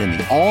weekend in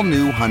the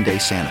all-new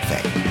Hyundai Santa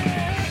Fe.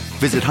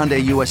 Visit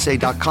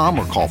HyundaiUSA.com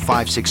or call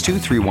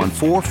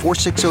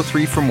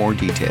 562-314-4603 for more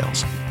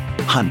details.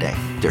 Hyundai,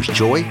 there's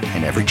joy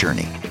in every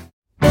journey.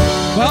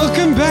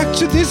 Welcome back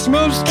to this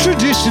most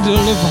traditional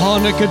of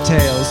Hanukkah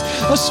tales,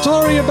 a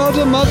story about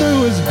a mother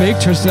who has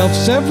baked herself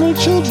several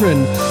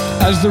children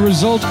as the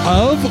result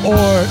of,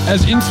 or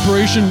as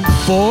inspiration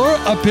for,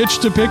 a pitch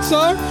to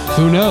Pixar?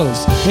 Who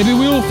knows? Maybe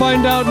we will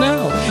find out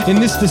now in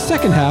this, the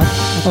second half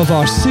of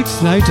our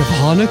 6th night of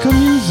Hanukkah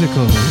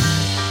musical.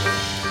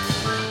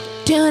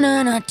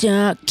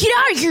 Da-na-na-da. Get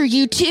out of here,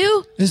 you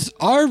two! Is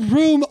our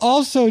room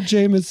also,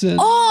 Jameson?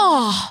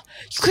 Oh,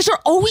 you guys are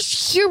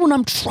always here when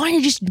I'm trying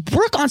to just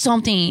work on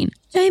something.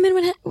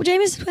 James,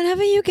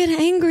 whenever you get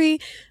angry,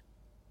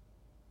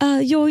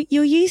 your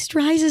yeast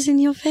rises in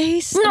your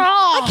face. No!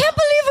 I can't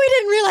believe we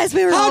didn't realize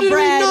we were How all did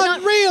bread. we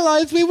not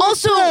realize we were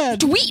Also, bread?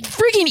 do we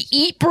freaking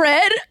eat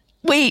bread?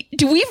 Wait,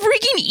 do we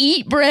freaking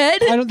eat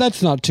bread?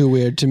 That's not too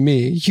weird to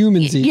me.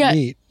 Humans eat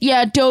meat.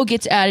 Yeah, dough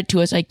gets added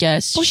to us, I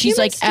guess. Well, She's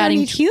like humans don't adding.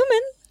 eat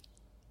human.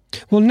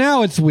 Well,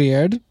 now it's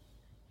weird.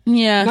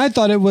 Yeah. And I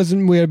thought it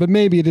wasn't weird, but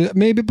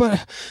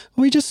but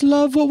we just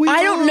love what we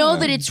I don't know are.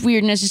 that it's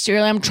weird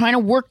necessarily. I'm trying to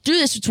work through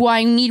this. It's why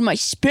I need my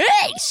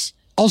space.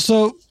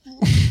 Also,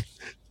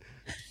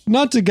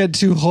 not to get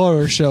too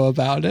horror show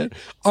about it,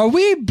 are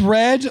we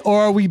bread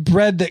or are we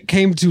bread that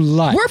came to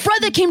life? We're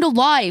bread that came to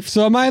life.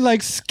 So am I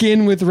like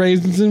skin with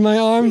raisins in my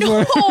arms? No.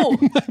 Or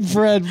am I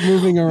bread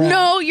moving around?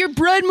 No, you're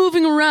bread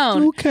moving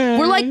around. Okay.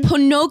 We're like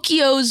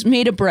Pinocchio's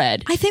made of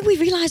bread. I think we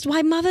realized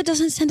why Mother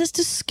doesn't send us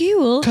to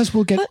school. Because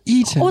we'll get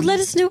eaten. Or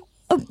let us know.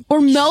 Or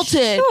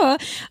melted. Sure.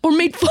 Or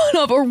made fun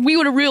of, or we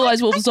would have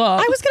realized what was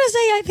up. I was going to say,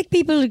 I think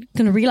people are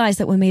going to realize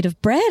that we're made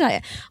of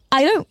bread.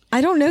 I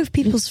don't know if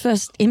people's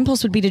first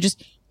impulse would be to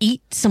just eat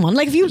someone.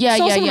 Like if you saw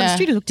someone on the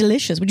street who looked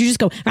delicious, would you just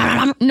go?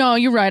 No,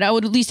 you're right. I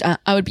would at least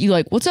I would be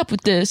like, "What's up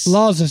with this?"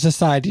 Laws of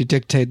society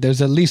dictate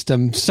there's at least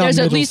some. There's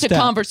at least a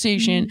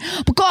conversation.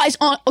 But guys,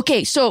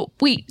 okay, so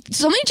wait,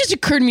 something just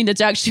occurred to me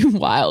that's actually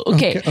wild.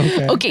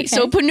 Okay.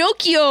 So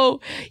Pinocchio,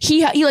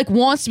 he like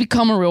wants to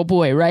become a real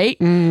boy, right?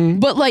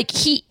 But like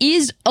he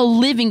is a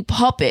living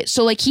puppet,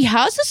 so like he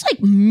has this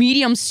like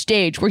medium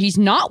stage where he's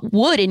not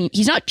wood and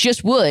he's not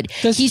just wood.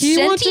 Does he's he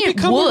want to sentient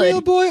become wood. a real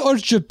boy, or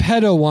does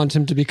Geppetto want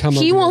him to become a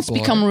real boy? He wants to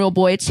become a real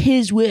boy. It's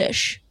his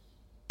wish.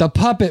 The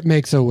puppet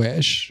makes a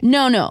wish.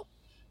 No.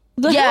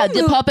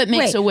 The puppet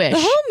makes a wish. The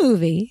whole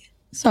movie.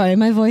 Sorry,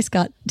 my voice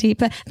got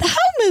deeper. The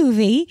whole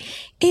movie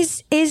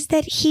is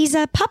that he's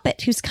a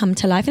puppet who's come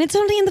to life, and it's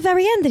only in the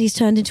very end that he's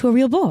turned into a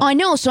real boy. I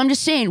know. So I'm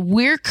just saying,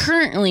 we're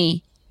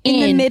currently in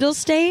the middle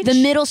stage. The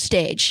middle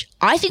stage.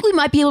 I think we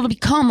might be able to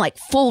become like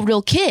full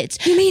real kids.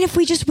 You mean if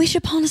we just wish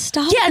upon a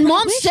star? Yeah, and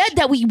Mom said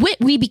that we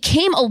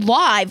became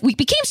alive. We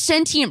became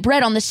sentient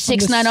bread on the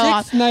sixth night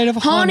of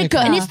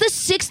Hanukkah. And it's the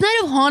 6th night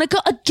of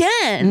Hanukkah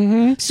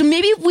again. So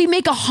maybe if we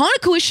make a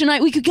Hanukkah wish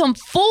tonight, we could become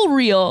full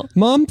real.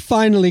 Mom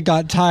finally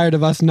got tired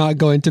of us not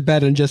going to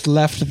bed and just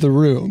left the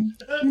room.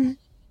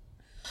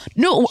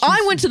 No,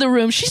 I went to the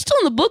room. She's still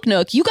in the book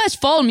nook. You guys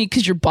followed me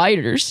because you're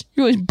biters.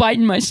 You're always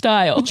biting my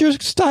style. But your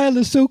style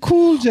is so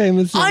cool,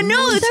 Jameson. I know.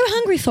 I'm so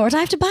hungry for it.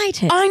 I have to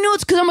bite it. I know.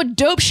 It's because I'm a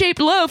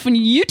dope-shaped loaf and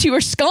you two are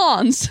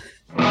scones.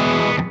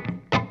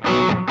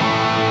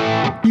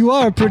 You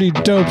are a pretty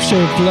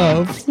dope-shaped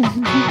loaf.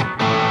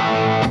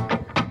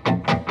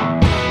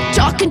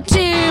 Talking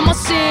to my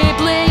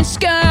siblings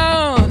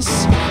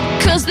scones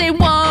because they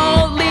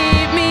won't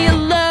leave me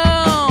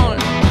alone.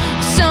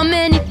 So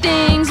many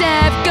things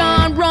have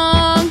gone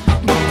wrong,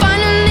 but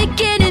finally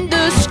getting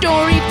the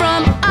story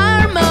from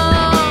our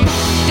mom.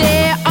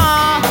 They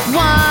all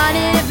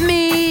wanted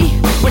me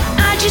when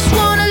I just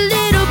want a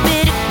little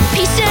bit of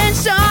peace and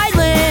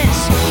silence.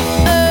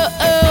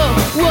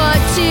 What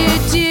to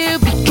do,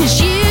 because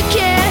you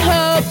can't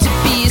hope to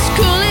be as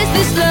cool as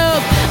this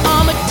loaf.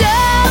 I'm a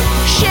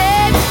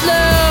dope-shaped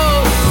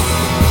loaf.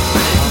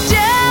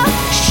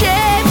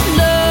 Dope-shaped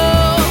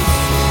loaf.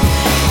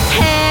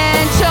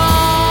 Hand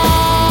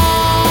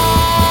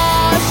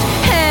tossed,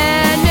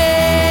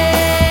 handmade.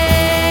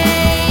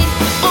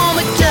 I'm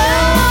a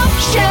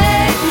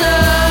dope-shaped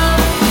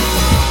loaf.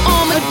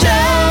 I'm a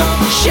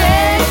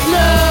dope-shaped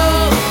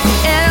loaf.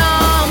 And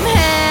I'm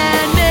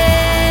handmade.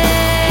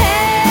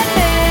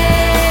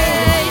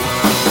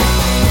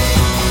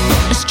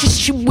 It's just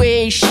the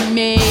way she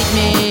made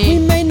We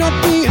me. may not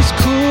be as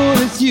cool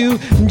as you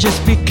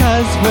just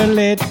because we're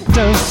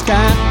little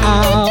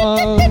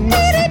scouts.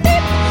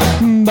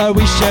 But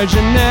we share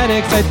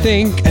genetics, I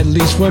think. At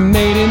least we're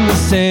made in the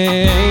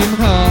same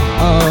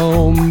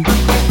home.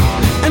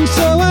 And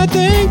so I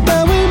think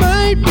that we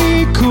might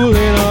be cool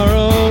in our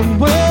own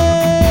way.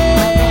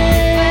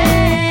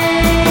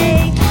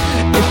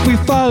 If we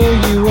follow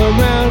you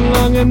around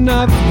long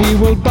enough, we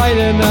will bite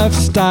enough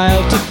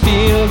style to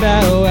feel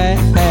that way.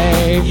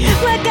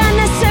 We're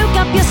gonna soak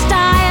up your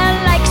style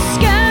like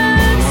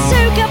scones.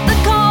 Soak up the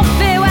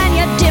coffee when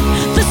you dip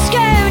the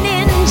scone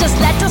in. Just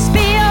let us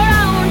be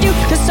around you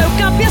to soak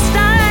up your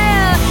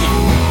style.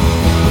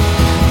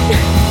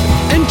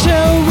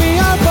 Until we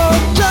are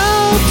both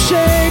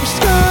dope-shaped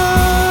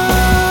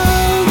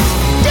scones.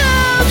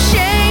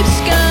 Dope-shaped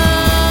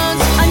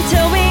scones.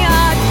 Until we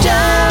are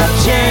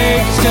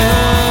Dope-shaped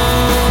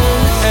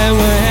scones. And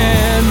we're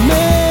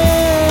handmade.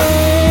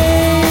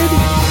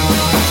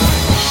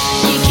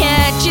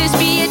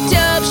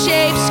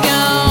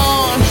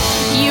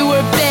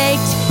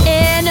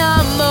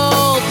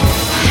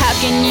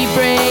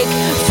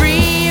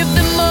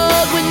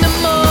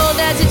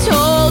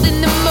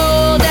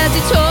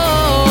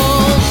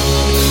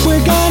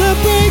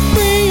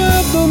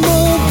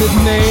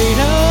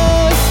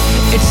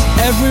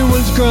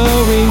 everyone's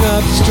growing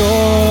up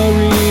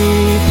story.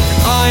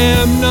 I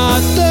am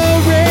not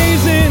the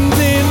raisins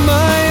in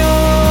my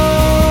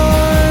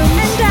arms.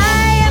 And I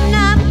am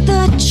not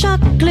the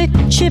chocolate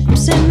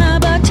chips in my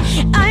butt.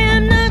 I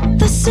am not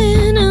the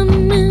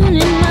cinnamon in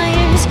my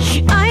ears.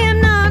 I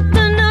am not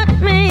the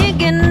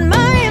nutmeg in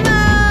my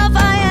mouth.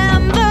 I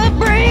am the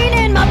brain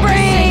in my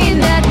brain.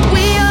 That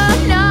we are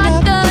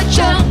not the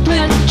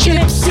chocolate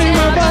chips in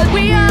our butt.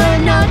 We are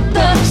not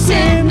the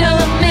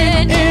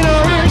cinnamon In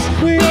our ears,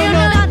 we are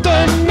not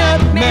the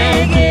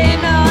nutmeg.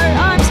 in our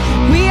arms.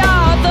 We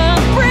are the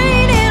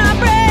brain in our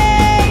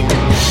brain.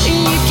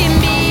 You can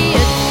be a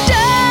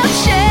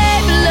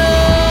dove-shaped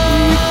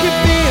love. Could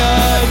be a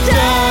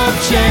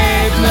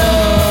dove-shaped love.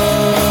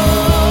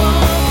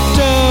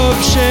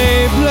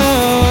 Dove-shaped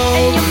love.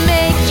 And you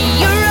make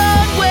your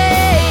own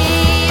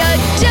way. A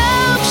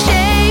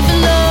dove-shaped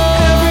love.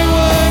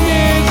 Everyone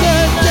is a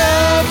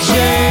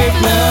dove-shaped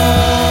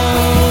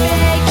love.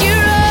 Make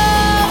your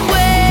own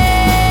way.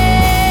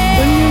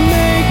 When you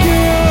make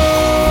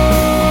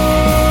your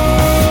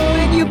own.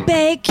 When you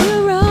bake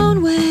your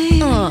own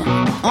way.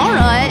 All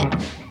right.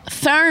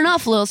 Fair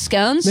enough, little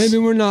scones. Maybe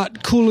we're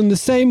not cool in the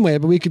same way,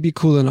 but we could be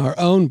cool in our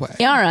own way.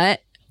 Yeah, all right.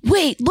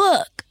 Wait,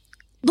 look.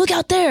 Look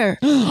out there.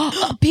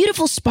 A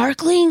beautiful,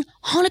 sparkling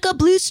Hanukkah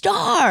blue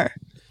star.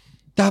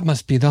 That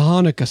must be the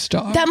Hanukkah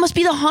star. That must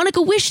be the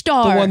Hanukkah wish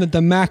star. The one that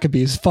the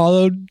Maccabees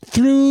followed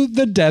through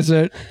the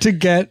desert to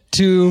get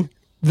to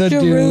the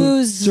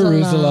new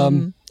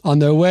Jerusalem. On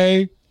their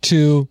way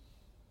to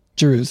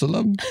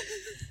Jerusalem.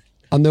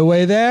 On their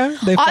way there,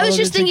 they I was followed just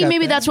it to thinking get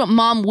maybe there. that's what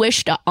Mom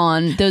wished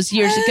on those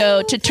years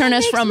ago to turn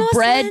us makes from more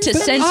bread to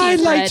sense. sentient I'd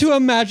like bread. to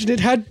imagine it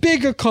had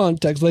bigger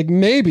context. Like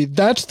maybe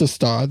that's the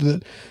star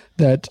that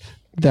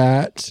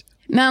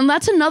Man,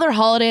 that's another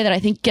holiday that I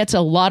think gets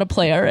a lot of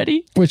play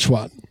already. which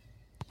one?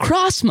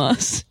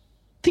 Christmas.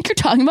 I think you're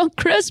talking about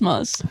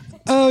Christmas.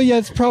 Oh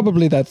yes,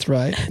 probably that's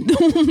right.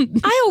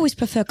 I always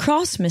prefer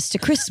Christmas to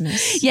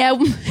Christmas. Yeah.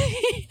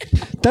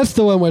 That's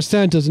the one where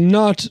Santa's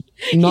not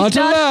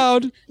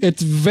allowed.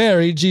 It's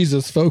very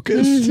Jesus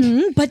focused.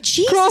 But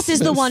Jesus is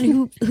the Christmas.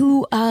 one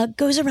who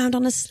goes around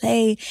on a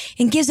sleigh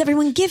and gives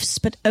everyone gifts,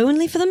 but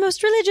only for the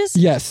most religious.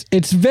 Yes,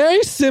 it's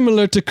very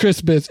similar to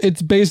Christmas.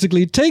 It's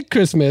basically take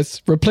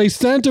Christmas, replace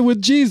Santa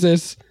with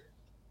Jesus.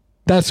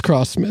 That's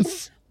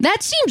Christmas.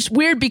 That seems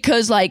weird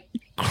because, like,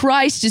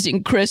 Christ is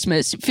in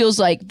Christmas. It feels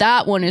like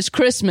that one is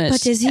Christmas.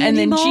 But is he and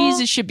then anymore?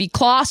 Jesus should be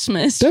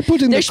Clausmas. They're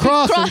putting There the should be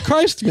cross Cro- in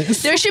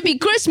Christmas. There should be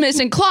Christmas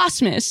and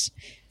Clausmas.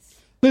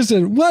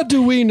 Listen, what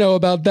do we know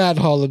about that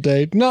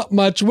holiday? Not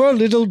much. We're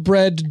little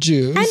bread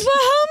Jews. And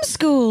we're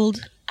homeschooled.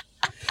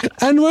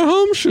 And we're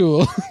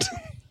homeschooled.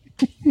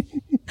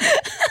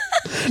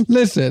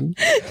 Listen,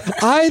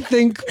 I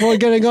think we're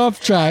getting off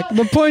track.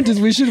 The point is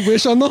we should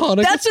wish on the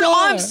Hanukkah That's what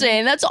star. I'm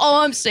saying. That's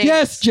all I'm saying.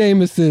 Yes,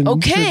 Jameson.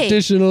 Okay.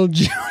 Traditional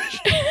Jewish.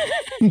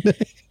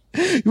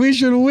 We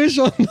should wish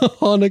on the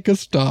Hanukkah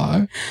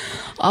star.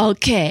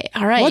 Okay.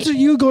 All right. What are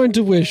you going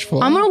to wish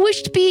for? I'm going to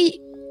wish to be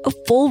a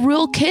full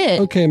real kid.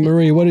 Okay,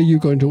 Marie, what are you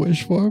going to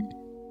wish for?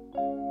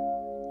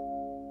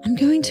 I'm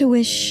going to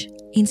wish,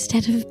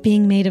 instead of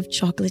being made of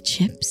chocolate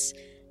chips,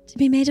 to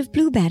be made of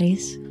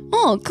blueberries.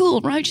 Oh, cool.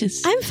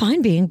 Righteous. I'm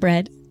fine being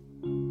bread.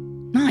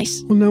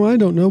 Nice. Well, now I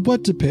don't know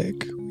what to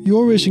pick.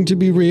 You're wishing to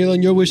be real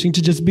and you're wishing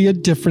to just be a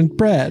different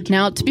bread.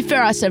 Now, to be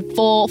fair, I said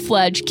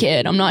full-fledged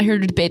kid. I'm not here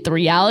to debate the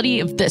reality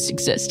of this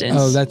existence.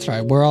 Oh, that's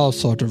right. We're all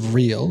sort of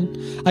real.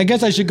 I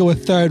guess I should go a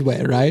third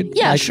way, right?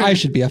 Yeah, like, sure. I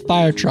should be a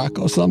fire truck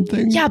or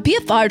something. Yeah, be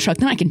a fire truck,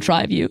 then I can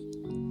drive you.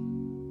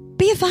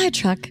 Be a fire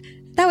truck.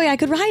 That way I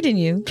could ride in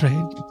you. Great.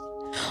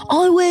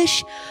 I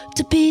wish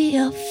to be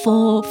a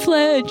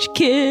full-fledged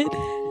kid.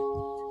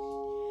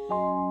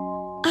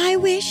 I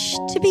wish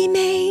to be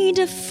made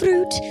of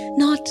fruit,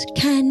 not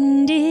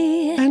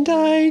candy. And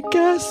I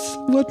guess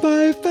what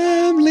my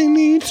family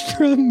needs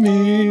from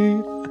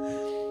me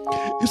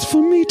is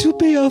for me to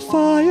be a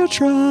fire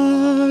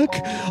truck,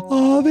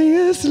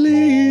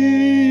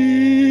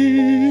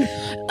 obviously.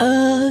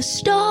 A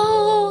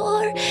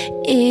star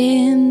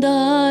in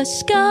the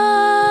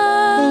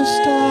sky. A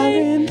star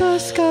in the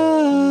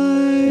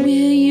sky. Will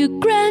you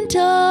grant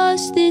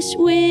us this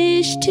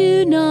wish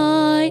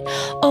tonight?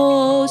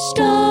 Oh,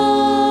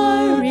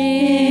 star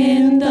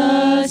in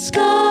the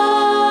sky.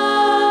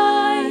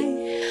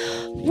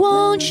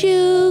 Won't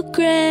you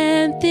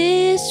grant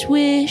this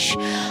wish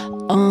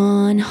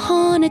on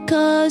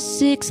Hanukkah's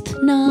 6th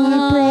night?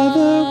 My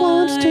brother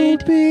wants to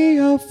be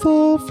a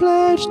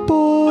full-fledged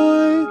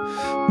boy.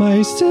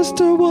 My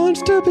sister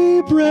wants to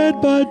be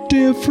bread, but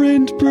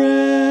different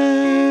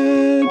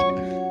bread.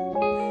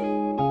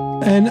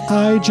 And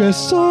I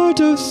just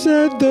sort of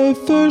said the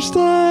first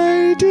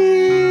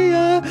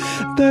idea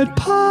that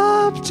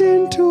popped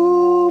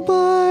into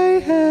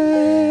my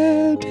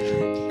head.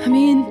 I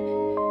mean,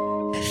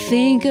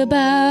 think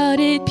about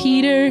it,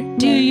 Peter.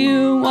 Do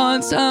you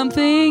want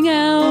something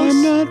else?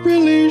 I'm not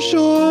really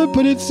sure,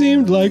 but it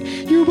seemed like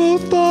you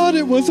both thought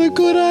it was a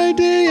good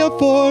idea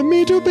for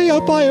me to be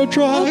a fire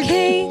truck.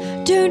 Okay,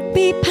 Don't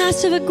be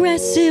passive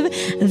aggressive.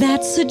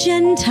 That's a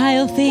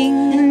Gentile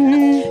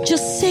thing.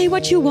 Just say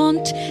what you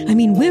want. I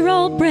mean, we're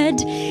all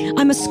bred.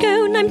 I'm a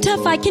scone. I'm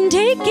tough. I can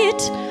take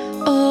it.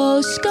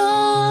 Oh,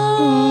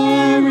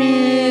 star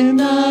in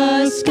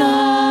the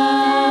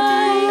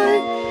sky,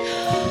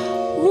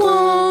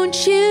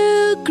 won't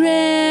you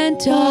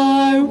grant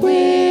our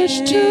wish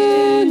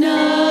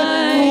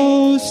tonight?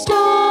 Oh,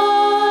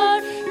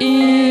 star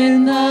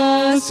in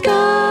the sky,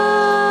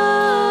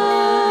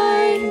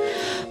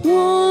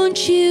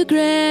 won't you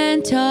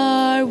grant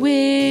our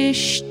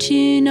wish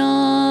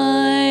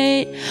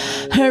tonight?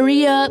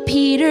 Hurry up,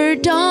 Peter,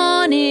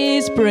 dawn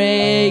is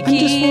breaking. I'm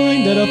just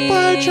worried that a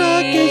fire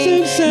truck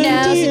isn't sent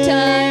Now's the yet.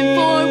 time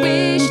for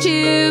wish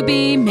to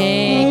be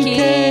making.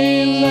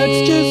 Okay,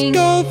 let's just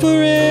go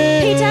for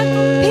it.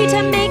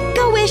 Peter, make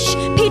a wish.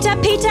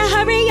 Peter,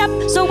 hurry up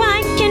so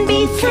I can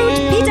be fruit.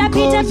 Peter.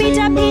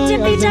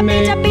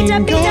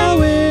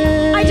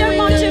 I don't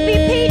want to be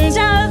Peter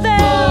though.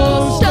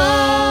 Oh,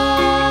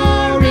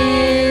 star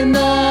in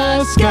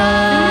the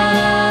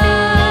sky,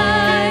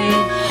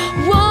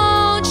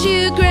 won't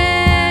you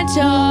grant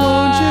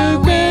our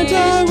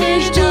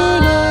wish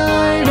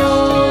tonight?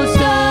 Oh,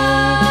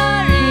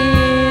 star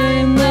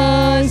in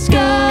the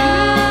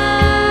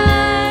sky,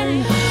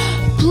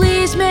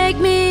 please make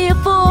me a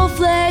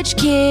full-fledged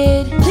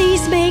kid.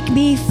 Please make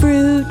me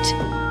fruit.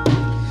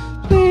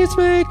 Please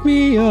make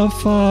me a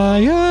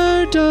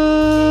fire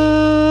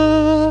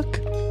duck.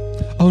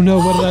 Oh no,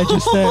 what did I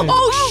just say?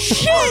 Oh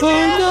shit! Oh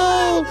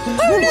no!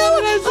 Oh no!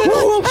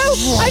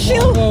 Oh, I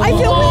feel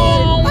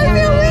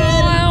weird.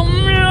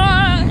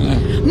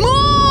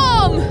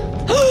 Mom!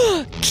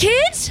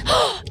 Kids?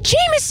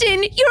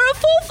 Jameson, you're a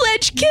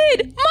full-fledged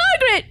kid.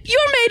 Margaret,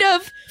 you're made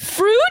of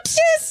fruit?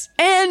 Yes.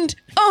 And,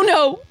 oh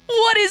no,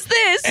 what is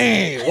this?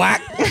 Hey,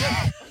 whack!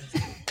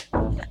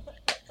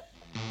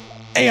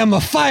 Hey, I'm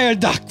a fire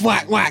duck.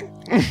 Whack, whack.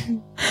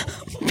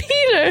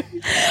 Peter,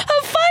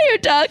 a fire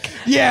duck?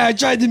 Yeah, I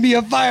tried to be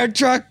a fire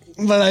truck,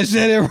 but I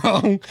said it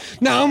wrong.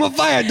 Now I'm a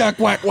fire duck.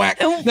 Whack, whack.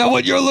 Now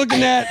what you're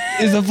looking at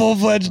is a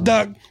full-fledged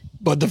duck,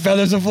 but the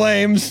feathers are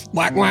flames.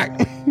 Whack, whack.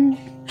 And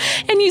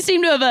you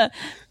seem to have a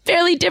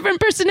fairly different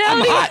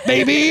personality. I'm hot,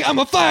 baby. I'm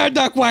a fire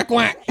duck. Whack,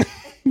 whack. Well,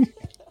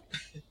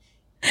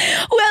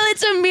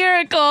 it's a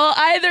miracle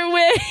either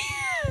way.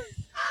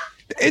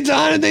 It's a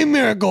holiday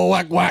miracle.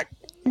 Whack, whack.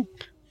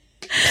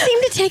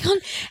 Seem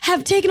to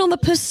have taken on the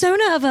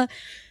persona of an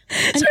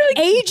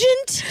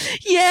agent.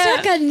 Yeah.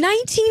 Circa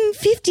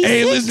 1956.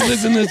 Hey,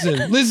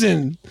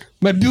 listen.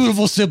 My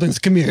beautiful siblings,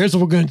 come here. Here's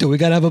what we're going to do. We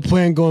got to have a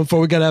plan going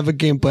forward. We got to have a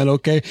game plan,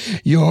 okay?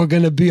 You're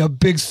going to be a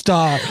big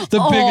star. The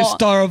biggest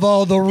star of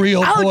all the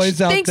real boys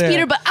out Thanks, there.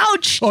 Peter, but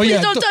ouch. Oh, Please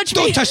yeah. don't touch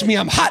me. Don't touch me.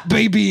 I'm hot,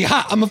 baby.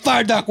 Hot. I'm a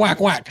fire duck. Whack,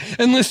 whack.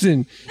 And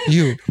listen,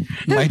 you,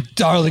 my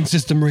darling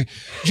sister Marie,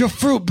 you're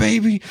fruit,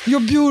 baby. You're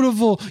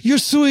beautiful. You're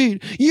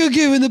sweet. You're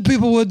giving the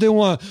people what they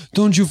want.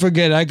 Don't you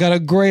forget, I got a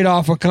great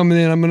offer coming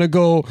in. I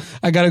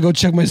got to go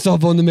check my cell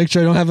phone to make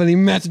sure I don't have any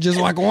messages.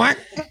 Whack, whack.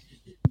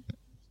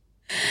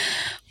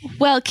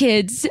 Well,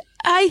 kids,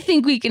 I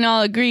think we can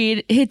all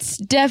agree it's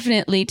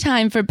definitely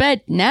time for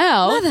bed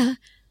now. Mother.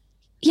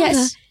 Yes.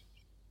 Mother,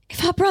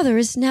 if our brother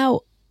is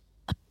now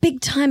a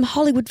big-time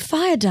Hollywood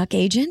fire duck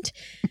agent,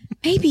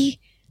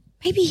 maybe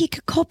he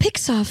could call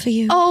Pixar for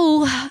you.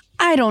 Oh,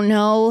 I don't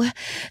know.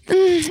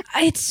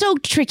 It's so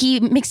tricky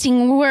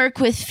mixing work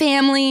with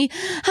family.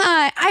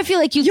 I feel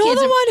like You're kids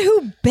the one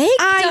who baked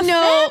I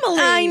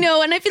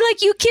know. And I feel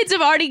like you kids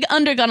have already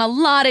undergone a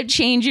lot of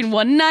change in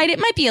one night. It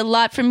might be a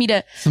lot for me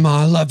to... Mama,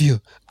 I love you.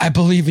 I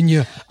believe in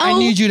you. I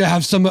need you to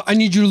have I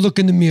need you to look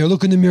in the mirror.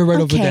 Look in the mirror right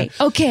over there.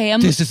 Okay.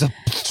 This is a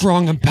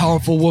strong and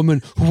powerful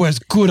woman who has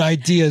good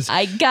ideas.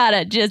 I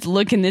gotta just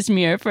look in this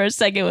mirror for a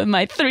second with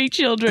my 3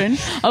 children,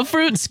 a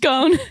fruit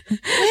scone, a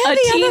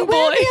teen boy.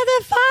 Where are the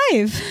other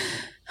 5?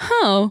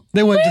 Oh.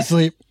 They went to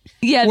sleep.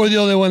 Yeah. We're the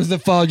only ones that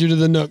followed you to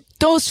the nook.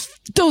 Those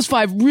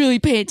 5 really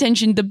pay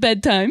attention to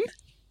bedtime.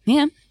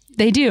 Yeah,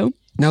 they do.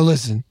 Now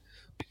listen.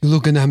 You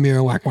look in that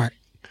mirror, whack, whack.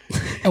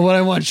 And what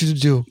I want you to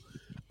do,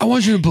 I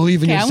want you to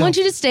believe in yourself. I want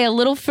you to stay a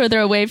little further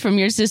away from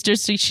your sister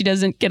so she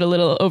doesn't get a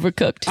little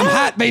overcooked. I'm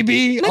hot,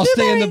 baby. I'll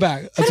stay in the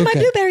back. That's One of okay.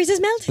 my blueberries is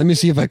melting. Let me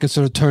see if I can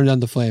sort of turn down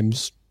the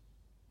flames.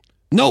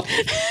 Nope.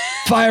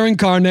 Fire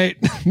incarnate.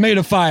 Made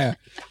of fire.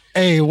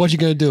 Hey, what you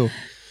gonna do?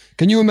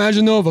 Can you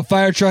imagine, though, if a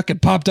fire truck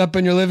had popped up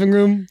in your living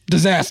room?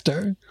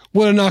 Disaster.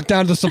 Would have knocked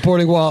down the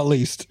supporting wall at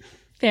least.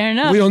 Fair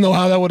enough. We don't know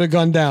how that would have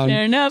gone down.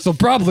 Fair enough. So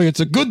probably it's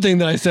a good thing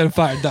that I said a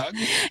fire duck.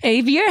 Hey,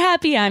 if you're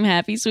happy, I'm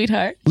happy,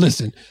 sweetheart.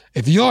 Listen,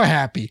 if you're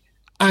happy,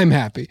 I'm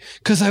happy.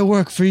 Because I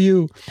work for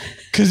you.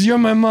 Because you're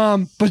my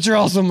mom, but you're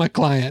also my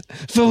client.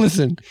 So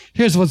listen,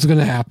 here's what's going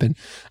to happen.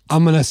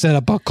 I'm going to set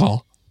up a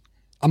call.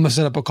 I'm going to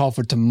set up a call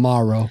for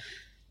tomorrow.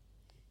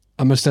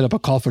 I'm going to set up a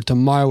call for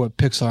tomorrow with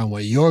Pixar. And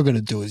what you're going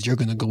to do is you're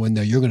going to go in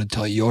there. You're going to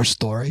tell your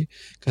story.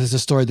 Because it's a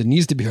story that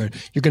needs to be heard.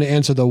 You're going to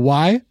answer the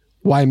why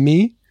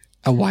me,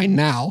 and why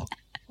now.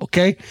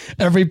 Okay?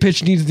 Every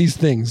pitch needs these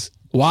things.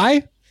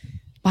 Why?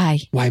 Why?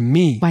 Why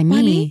me? Why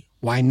me?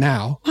 Why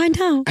now? Why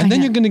now? And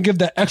then you're going to give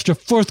that extra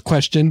 4th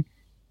question.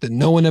 that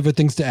no one ever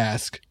thinks to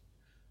ask.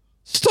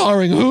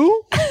 Starring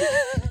who?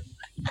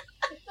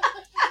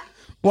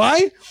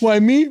 Why? Why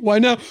me? Why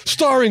now?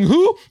 Starring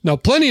who? Now,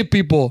 plenty of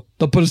people,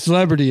 they'll put a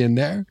celebrity in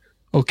there.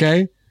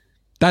 Okay?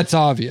 That's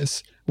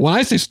obvious. When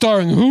I say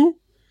starring who?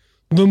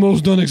 The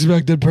most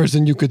unexpected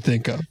person you could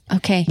think of.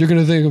 Okay. They're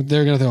going to think,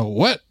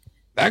 what?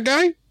 That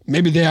guy?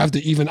 Maybe they have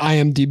to even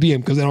IMDb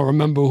him because they don't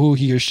remember who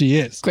he or she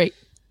is. Great.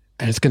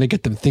 And it's going to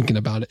get them thinking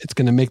about it. It's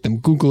going to make them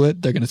Google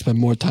it. They're going to spend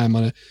more time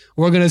on it.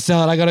 We're going to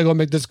sell it. I got to go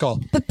make this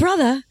call. But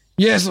brother.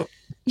 Yes.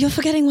 You're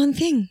forgetting one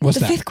thing. What's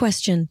the that? fifth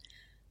question.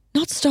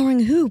 Not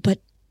starring who, but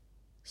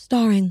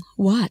starring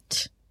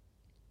what?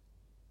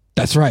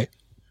 That's right.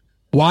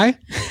 Why?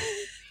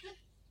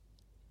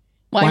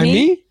 Why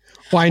me?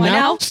 Why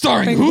now?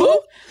 Starring who?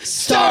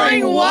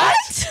 Starring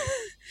what?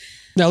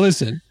 Now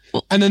listen.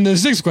 And then the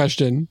sixth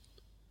question.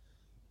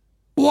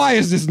 Why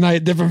is this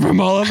night different from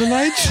all other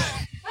nights?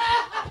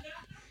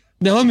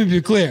 Now let me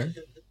be clear.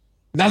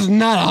 That's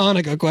not a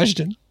Hanukkah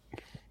question.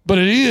 But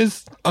it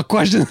is a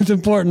question that's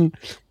important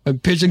when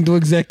pitching to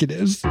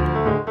executives.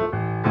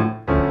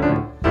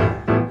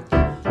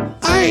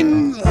 I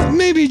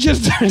maybe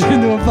just turned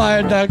into a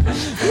fire duck,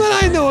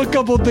 but I know a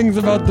couple things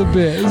about the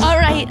biz. All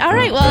right.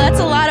 Well, that's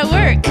a lot of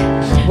work.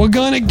 We're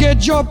gonna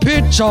get your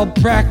pitch all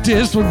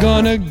practiced. We're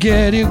gonna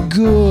get it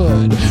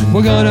good.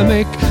 We're gonna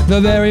make the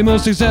very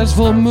most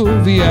successful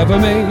movie ever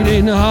made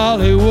in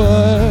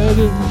Hollywood.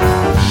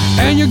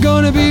 And you're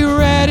gonna be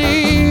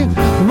ready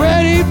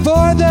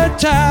for the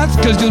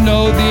task, cause you'll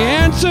know the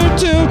answer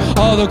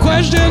to all the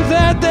questions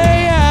that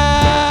they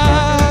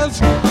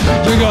ask.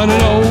 You're gonna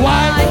know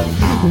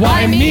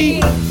why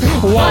me,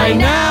 why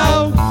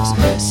now,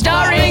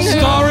 Starring who?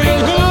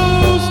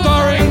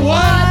 Starring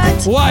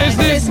what? Why is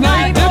this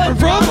night different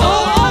from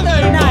all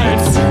other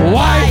nights?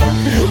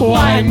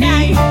 Why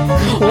me,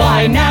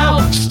 why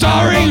now,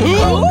 starring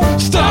who?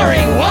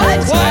 Starring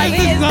what? Why is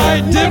this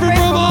night different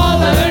from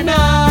all other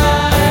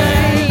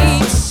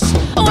nights?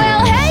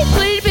 Well, hey,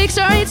 Planet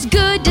Pixar, it's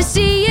good to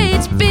see you.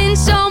 It's been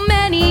so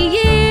many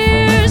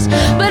years,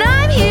 but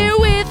I'm here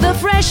with a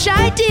fresh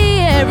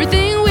idea.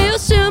 Everything will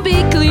soon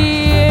be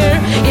clear.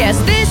 Yes,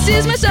 this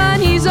is my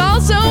son. He's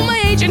also my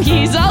agent.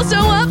 He's also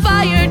a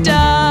fire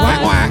duck.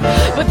 Quack, quack.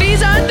 But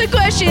these aren't the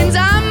questions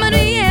I'm gonna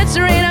be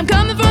answering. I'm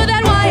coming for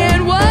that why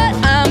and what.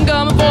 I'm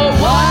coming for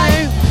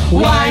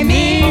why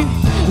me,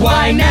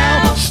 why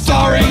now,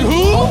 Starring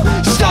who?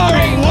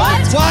 Starring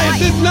what? Why is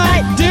this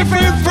night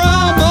different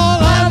from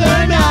all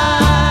other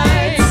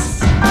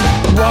nights?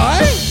 Why?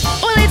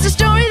 Well, it's a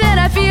story that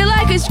I feel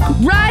like is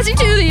rising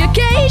to the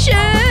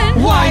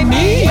occasion. Why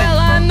me? Well,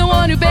 I'm the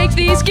one who baked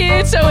these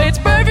kids, so it's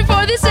perfect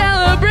for this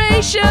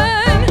celebration.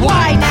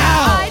 Why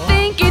now? I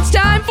think it's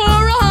time for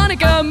a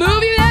Hanukkah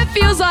movie that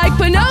feels like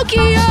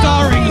Pinocchio.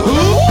 Starring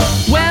who?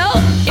 Well,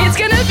 it's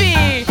gonna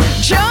be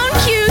Joan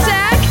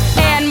Cusack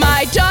and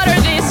my daughter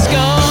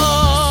Disco.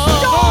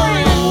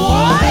 Starring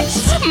what?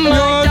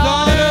 My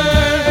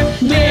daughter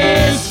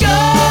Disco.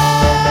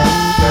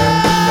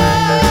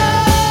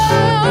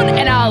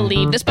 And I'll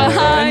leave this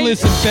behind. And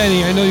listen,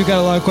 Benny, I know you got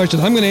a lot of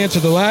questions. I'm going to answer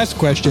the last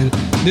question.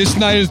 This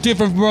night is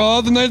different from all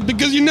other nights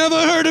because you never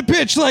heard a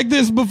pitch like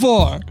this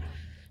before.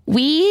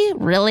 We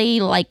really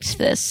liked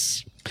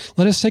this.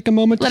 Let us take a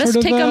moment. Let us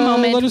take a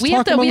moment. We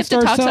have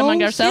to talk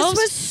among ourselves.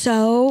 This was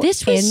so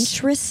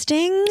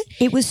interesting.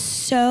 It was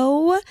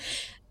so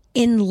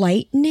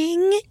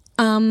enlightening.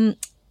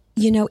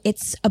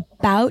 It's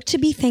about to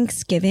be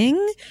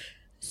Thanksgiving,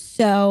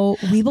 so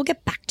we will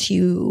get back to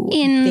you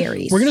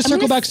very soon. We're going to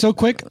circle back so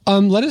quick.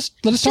 Let us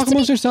talk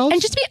amongst ourselves.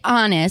 And just to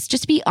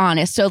be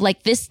honest. So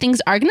like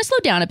things are going to slow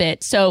down a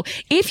bit. So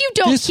if you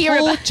don't hear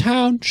about this whole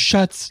town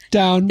shuts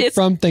down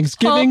from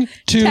Thanksgiving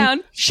to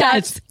town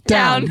shuts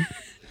down.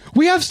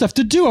 We have stuff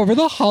to do over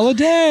the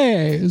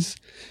holidays.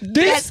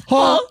 This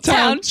whole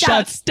town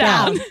shuts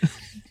down.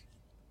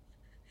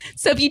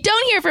 So if you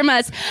don't hear from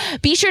us,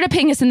 be sure to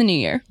ping us in the new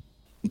year.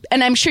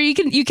 And I'm sure you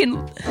can.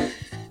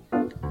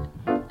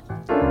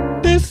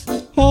 This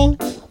whole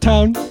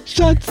town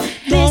shuts down.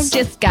 This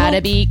just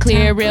gotta be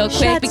clear real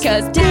quick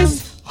because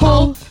this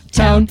whole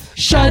town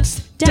shuts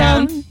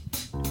down.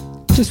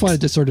 Just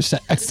wanted to sort of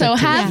set So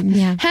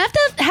expectations.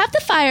 have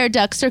the fire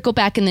duck circle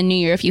back in the new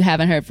year if you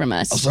haven't heard from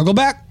us. I'll circle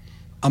back.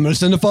 I'm going to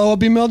send a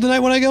follow-up email tonight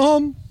when I get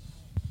home.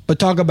 But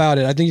talk about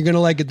it. I think you're going to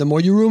like it. The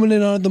more you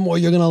ruminate on it, the more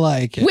you're going to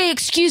like it. Wait,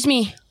 excuse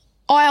me.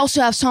 I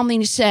also have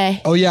something to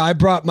say. Oh, yeah. I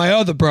brought my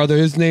other brother.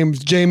 His name's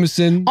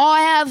Jameson.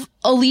 I have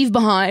a Leave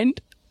Behind,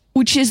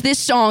 which is this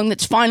song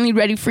that's finally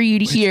ready for you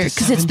to hear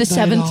because it's the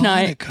seventh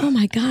night. Oh,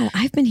 my God.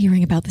 I've been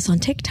hearing about this on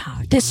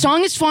TikTok. This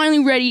song is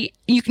finally ready.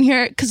 You can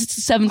hear it because it's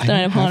the seventh I night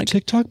don't of have Hanukkah.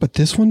 TikTok, but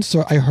this one,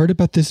 so I heard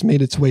about this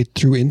made its way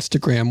through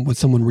Instagram when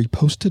someone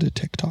reposted a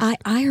TikTok.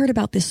 I heard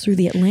about this through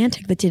The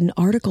Atlantic that did an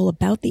article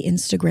about the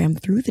Instagram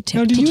through the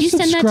Now, TikTok. did you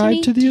send that to subscribe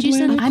me? to The Did you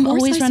send- Atlantic? I'm Of course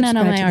always I run out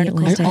of subscribe my to The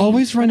articles. Atlantic. I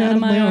always run out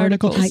of my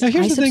articles. Now, here's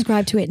I the thing.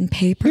 subscribe to it in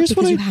paper Here's what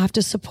because you I- have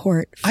to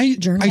support I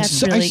journalism.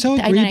 so really-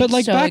 agree, I but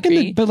like so back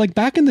agree.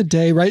 back in the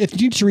day, right? If you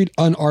need to read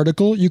an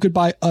article, you could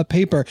buy a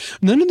paper.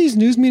 None of these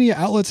news media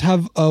outlets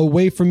have a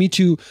way for me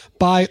to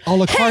buy a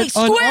la carte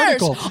Hey, an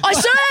Squares! article. I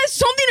said I had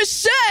something to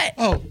say!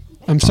 Oh,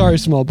 I'm sorry,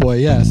 small boy.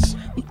 Yes.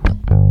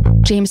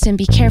 Jameson,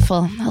 be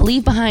careful. I'll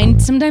leave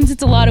behind. Sometimes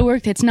it's a lot of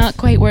work that's not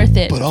quite worth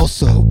it. But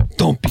also,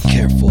 don't be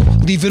careful.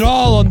 Leave it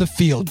all on the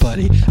field,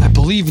 buddy. I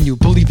believe in you.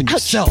 Believe in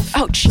yourself.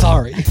 Ouch.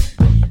 Sorry.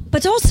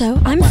 But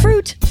also, I'm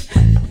fruit.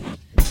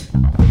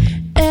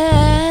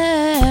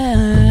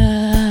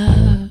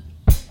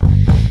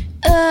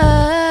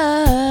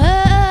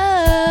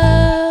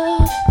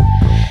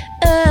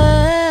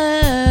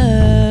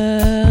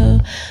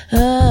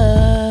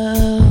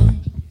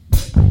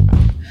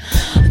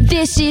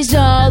 This is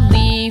all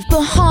leave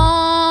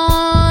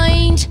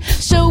behind,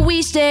 so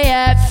we stay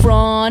at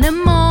front of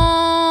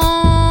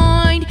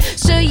mind,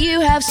 so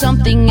you have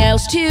something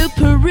else to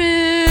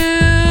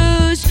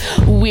peruse.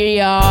 We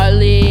are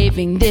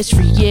leaving this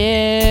for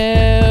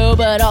you,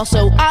 but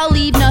also I'll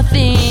leave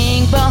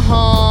nothing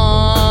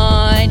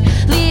behind.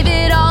 Leave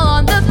it all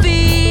on the feed.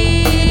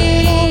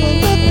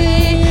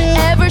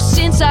 Ever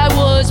since I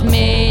was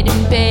made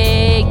and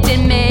baked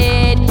and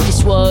made,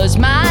 this was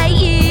my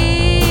year.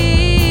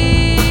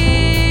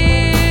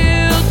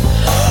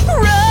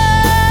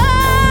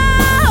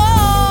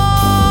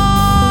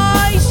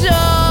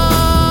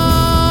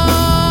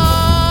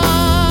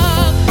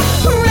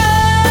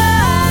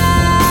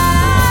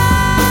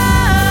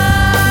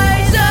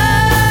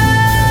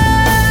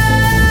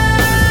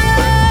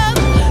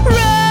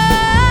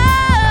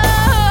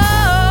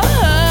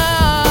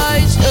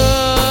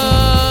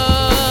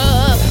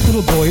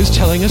 Is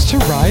telling us to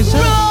rise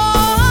up.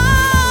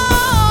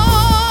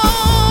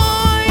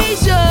 Maybe we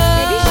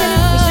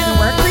shouldn't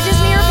work for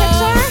Disney or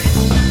Pixar?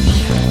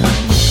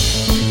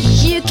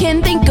 You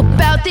can think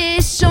about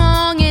this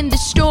song and the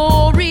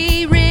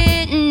story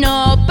written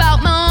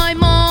about my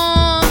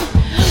mom.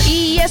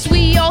 Yes,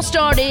 we all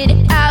started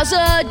as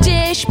a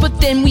dish, but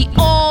then we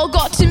all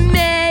got to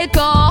make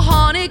a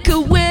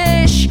Hanukkah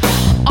wish.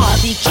 I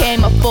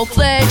became a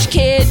full-fledged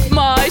kid.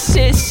 My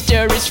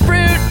sister is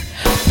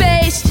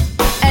fruit-based,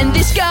 and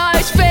this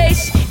guy's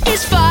face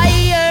is fire.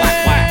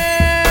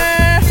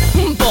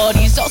 But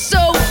he's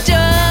also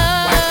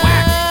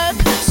dark,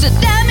 so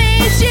that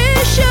means you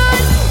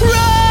should rise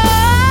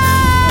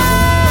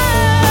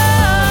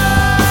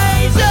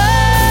up.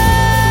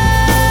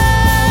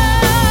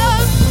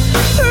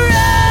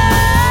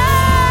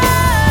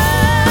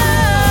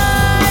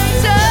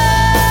 Rise up.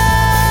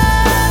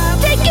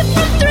 Take it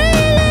from 3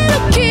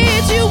 little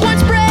kids who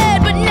once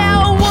bred, but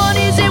now one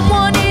is and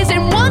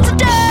one's a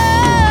duck.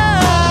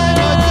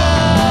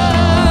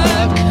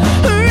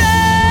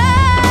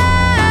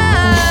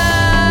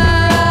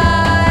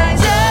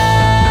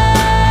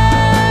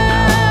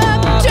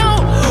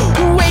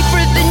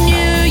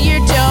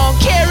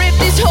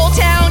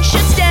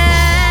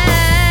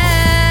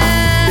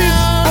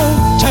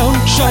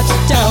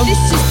 Down.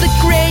 This is the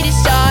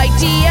greatest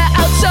idea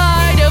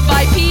outside of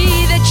IP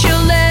that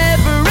you'll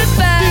ever have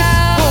found.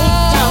 This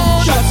whole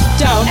town shuts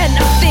down. And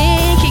I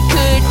think it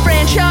could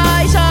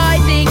franchise.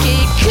 I think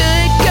it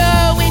could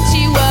go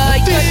into a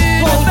This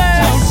whole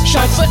town universe.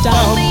 shuts But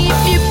down. only if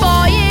you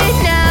buy it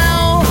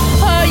now,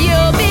 or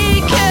you'll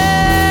be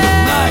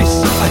cursed.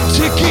 Nice. A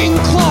ticking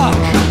clock.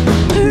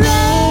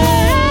 Rise.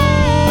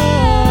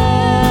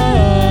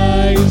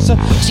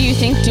 Do you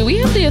think, do we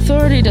have the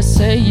authority to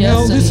say yes?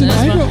 No, listen,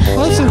 I don't.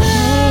 Listen.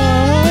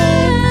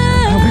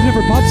 We've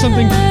never bought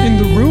something in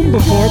the room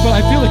before, but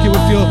I feel like it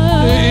would feel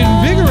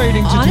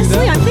invigorating to Honestly, do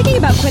that. I'm thinking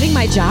about quitting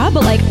my job,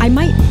 but like I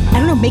might, I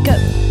don't know, make a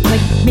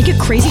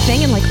crazy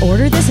thing and like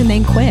order this and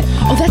then quit.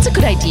 Oh, that's a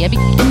good idea.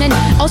 And then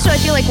also, I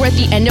feel like we're at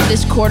the end of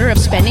this quarter of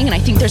spending, and I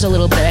think there's a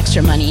little bit of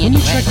extra money in Let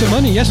me check the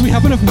money. Yes, we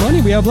have enough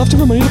money. We have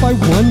leftover money to buy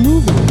one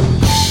movie.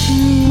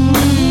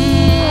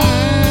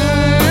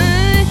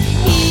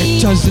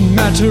 It doesn't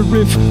matter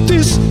if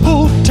this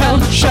whole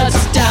town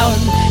shuts down.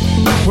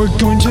 We're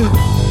going to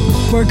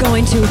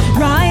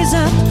rise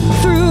up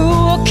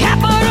through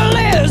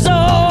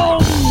capitalism.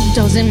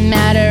 Doesn't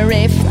matter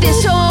if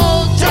this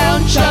whole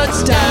town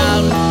shuts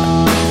down.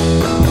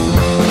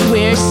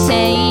 We're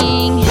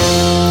saying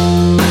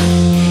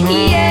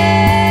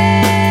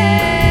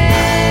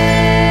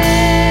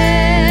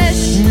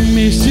yes.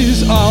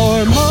 Mrs.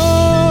 Our Mom.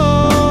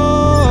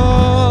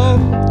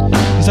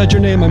 Is that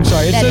your name? I'm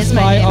sorry. It That says is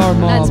my by name. Our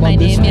Mom. That's my on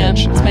this name. Yeah,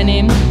 sketch. it's my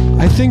name.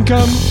 I think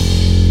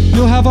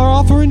you'll have our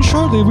offer in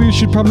shortly. We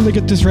should probably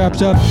get this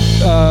wrapped up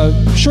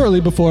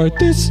shortly before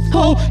this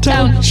whole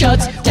town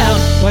shuts down.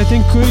 But I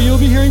think you'll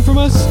be hearing from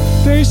us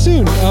very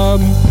soon.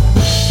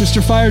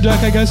 Mr. Fire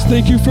Duck, I guess,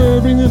 thank you for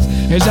bringing this.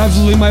 It's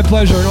absolutely my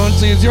pleasure, and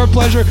honestly, it's your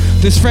pleasure.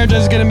 This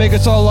franchise is going to make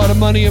us all a lot of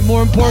money, and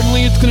more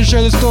importantly, it's going to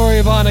share the story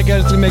of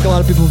Hanukkah. It's going to make a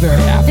lot of people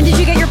very happy. And did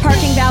you get your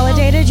parking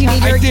validated? You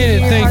need your, I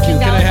did, thank you.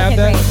 Can I have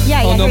that? Great.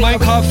 Yeah, oh, no, mine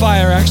caught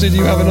fire, actually. Do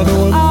you have another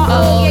one?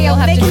 Yeah, you'll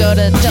have to go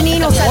to... Janine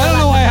will I don't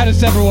know why I had a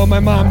separate one. My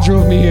mom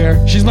drove me here.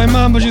 She's my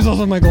mom, but she's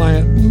also my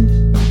client.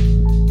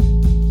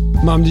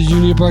 Mom, did you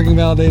need parking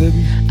validated?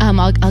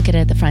 I'll get it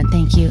at the front.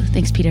 Thank you.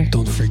 Thanks, Peter.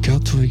 Don't freak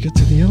out till we get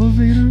to the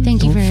elevator.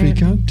 Thank you. Don't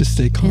freak out. Just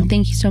stay calm.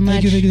 Thank you so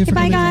much. Thank you for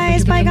bye, coming.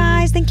 guys. Bye,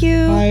 guys. Thank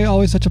you. Bye.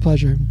 Always such a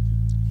pleasure.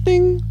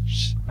 Ding.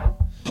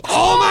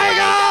 Oh my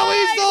God! We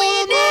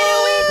did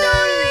it!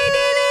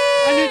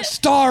 And it's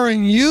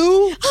starring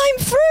you. I'm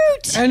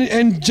Fruit.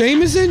 And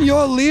Jameson,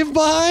 your leave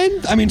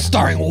behind. I mean,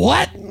 starring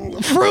what?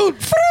 Fruit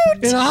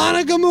in a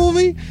Hanukkah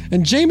movie,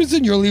 and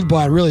Jameson, your leave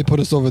behind really put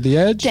us over the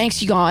edge. Thanks,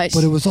 you guys.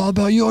 But it was all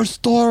about your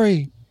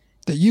story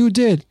that you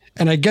did,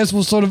 and I guess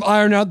we'll sort of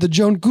iron out the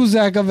Joan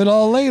Cusack of it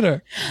all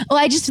later. Well,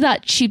 I just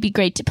thought she'd be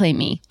great to play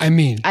me. I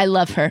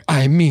love her.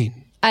 I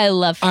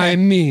love her.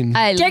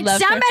 Did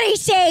somebody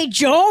say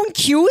Joan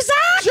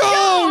Cusack?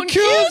 Joan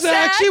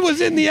Cusack. She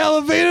was in the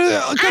elevator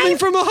coming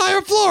from a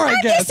higher floor, I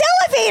guess. I'm this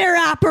elevator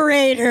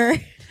operator.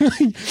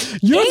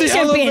 Things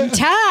have been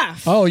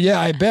tough. Oh yeah,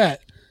 I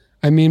bet.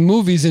 I mean,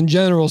 movies in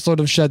general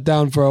sort of shut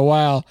down for a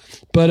while,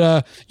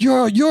 but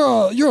you're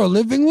a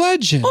living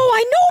legend. Oh,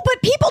 I know,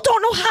 but people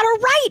don't know how to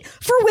write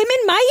for women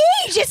my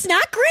age. It's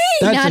not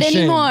great. That's Not a shame.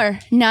 anymore.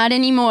 Not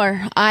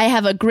anymore. I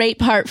have a great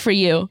part for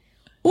you.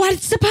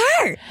 What's the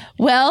part?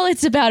 Well,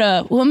 it's about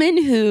a woman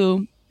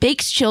who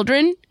bakes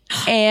children,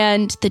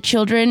 and the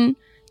children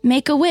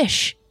make a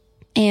wish,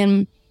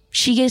 and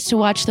she gets to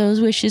watch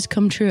those wishes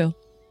come true.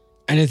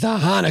 And it's a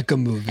Hanukkah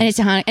movie. And it's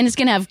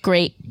going to have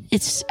great.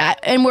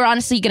 And we're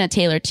honestly going to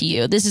tailor to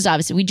you. This is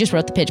obviously, we just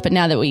wrote the pitch, but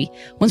now that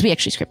once we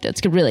actually script it,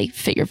 it's going to really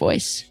fit your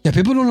voice. Yeah,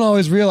 people don't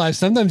always realize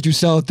sometimes you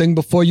sell a thing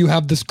before you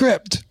have the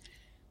script.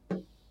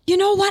 You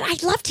know what?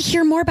 I'd love to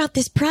hear more about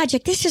this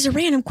project. This is a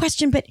random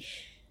question, but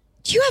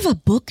do you have a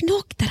book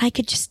nook that I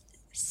could just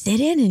sit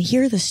in and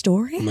hear the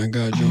story? Oh my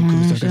God, Joan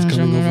Cusack is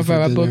coming over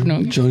for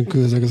dinner. Joan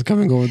Cusack is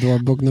coming over to our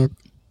book nook.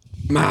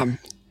 Mom,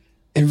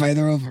 invite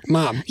her over.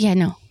 Mom. Yeah,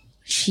 no.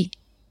 She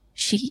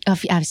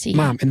obviously.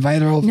 Mom,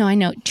 invite her over. No, I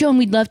know. Joan,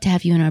 we'd love to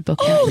have you in our book.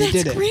 Oh,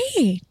 that's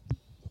great.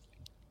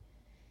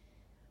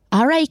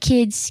 All right,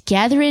 kids,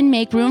 gather in,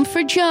 make room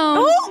for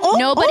Joan.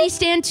 Nobody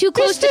stand too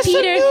close to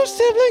Peter. A new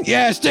sibling?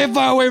 Yeah, stay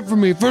far away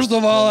from me. First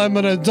of all, I'm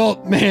an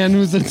adult man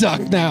who's a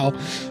duck now.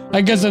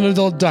 I guess an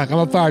adult duck. I'm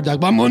a fire duck,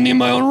 but I'm gonna need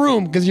my own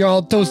room because you're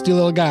all toasty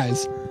little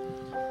guys.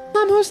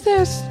 Mom, who's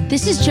this?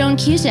 This is Joan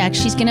Cusack.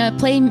 She's gonna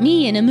play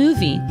me in a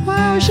movie.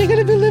 Wow, is she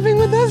gonna be living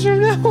with us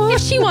from now on?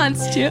 If she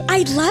wants to.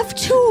 I'd love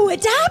to.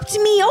 Adopt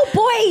me. Oh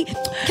boy.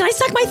 Can I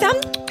suck my thumb?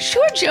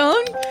 Sure,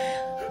 Joan.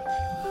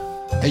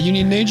 Hey, you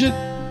need an agent?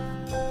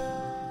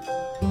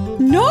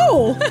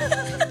 No.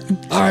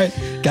 All right,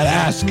 gotta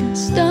ask.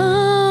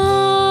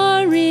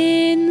 Star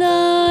in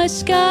the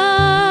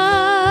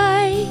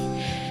sky,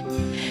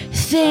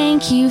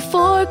 thank you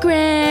for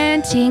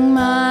granting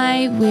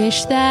my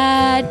wish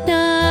that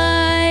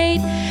night.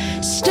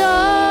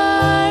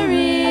 Star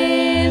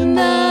in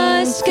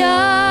the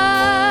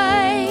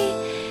sky,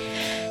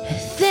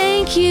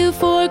 thank you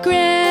for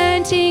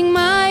granting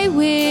my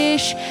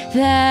wish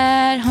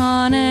that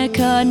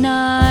Hanukkah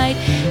night.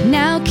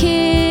 Now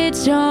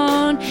kids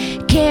don't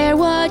care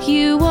what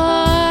you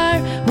are,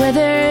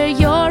 whether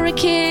you're a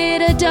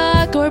kid, a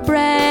duck, or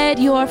bread,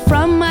 you're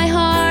from my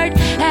heart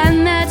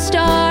and that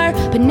star.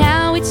 But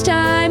now it's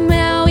time,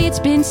 now it's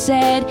been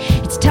said,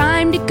 it's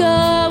time to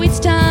go, it's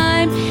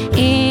time,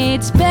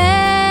 it's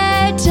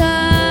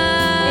bedtime.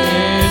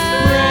 It's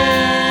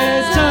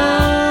bread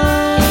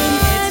time.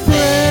 It's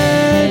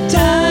bread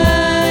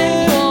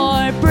time.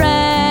 For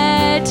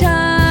bread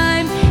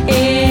time.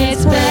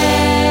 It's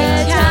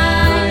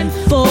bedtime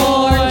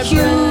for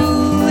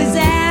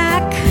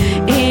Cusack.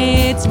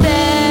 It's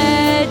bedtime,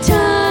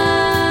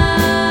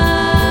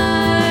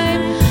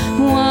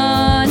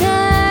 one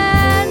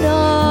and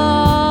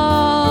all.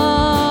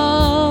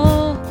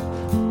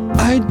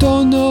 I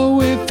don't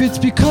know if it's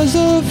because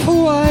of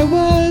who I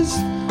was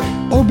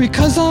or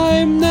because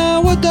I'm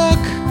now a duck,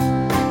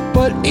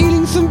 but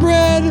eating some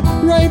bread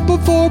right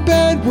before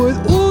bed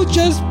would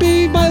just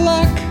be my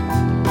luck.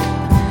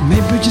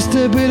 Maybe just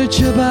a bit of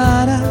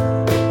ciabatta.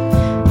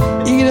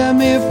 Eat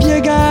 'em if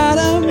you got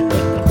 'em.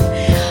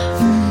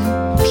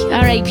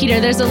 All right, Peter,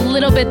 there's a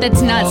little bit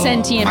that's not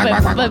sentient,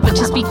 but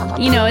just be,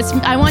 it's.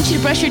 I want you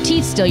to brush your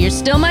teeth still. You're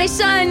still my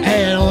son.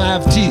 Hey, I don't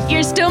have teeth.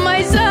 You're still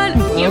my son.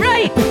 You're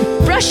right.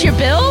 Brush your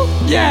bill.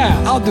 Yeah,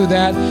 I'll do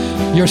that.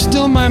 You're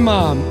still my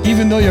mom,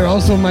 even though you're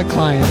also my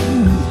client.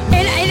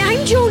 And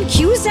I'm Joan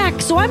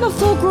Cusack. So I'm a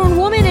full-grown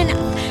woman, and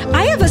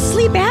I have a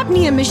sleep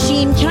apnea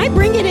machine. Can I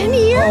bring it in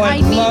here? Oh,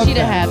 I need you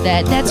to have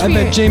that. That's I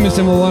bet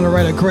Jameson will want to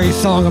write a great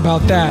song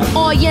about that.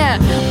 Oh yeah,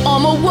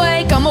 I'm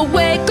awake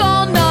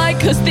all night,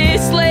 cause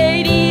this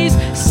lady's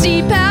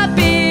CPAP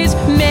is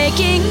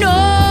making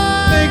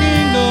noise.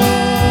 Making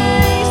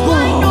noise.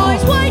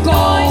 White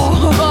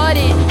noise. But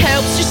it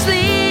helps you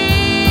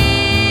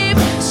sleep,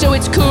 so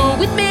it's cool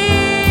with me.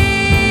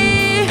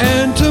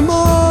 And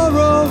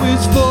tomorrow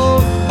is full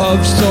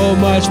of so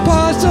much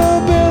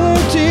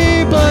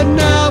possibility, but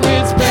now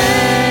it's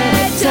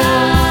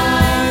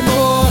bedtime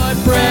or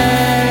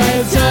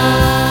bread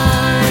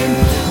time.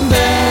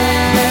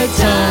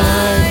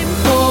 Bedtime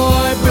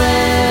or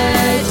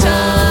bread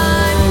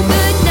time.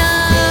 Good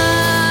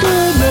night.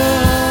 Good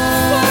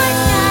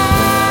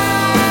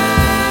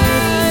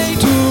night.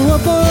 To a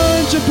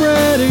bunch of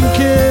bread and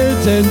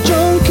kids and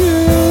Joan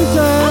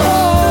Cusack.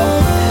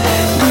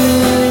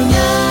 Good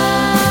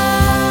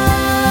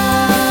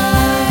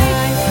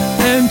night.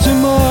 And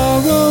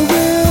tomorrow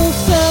we'll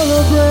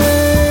celebrate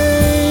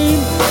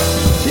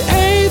the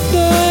 8th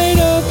night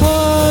of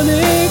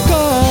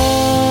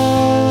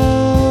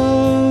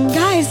Hanukkah.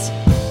 Guys,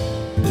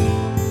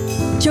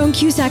 Joan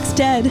Cusack's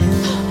dead.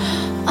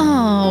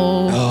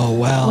 Oh. Oh,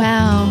 wow.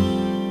 Wow.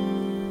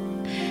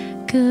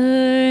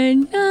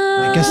 Good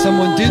night. I guess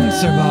someone didn't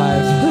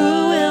survive. Who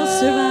will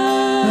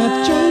survive?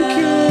 Not Joan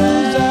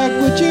Cusack,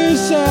 which is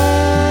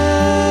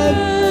sad.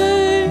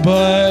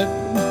 But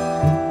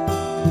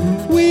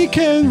we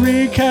can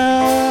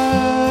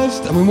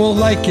recast. And we won't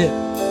like it.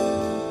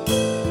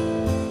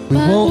 We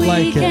won't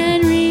like We it.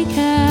 can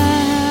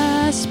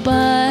recast,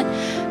 but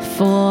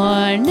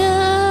for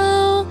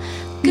now,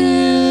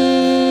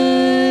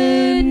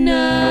 good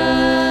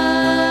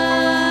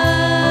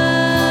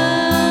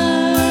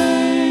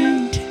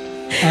night.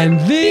 And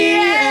the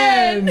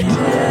end.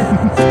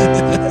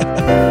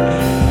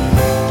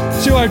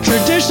 To our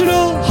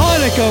traditional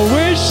Hanukkah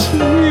wish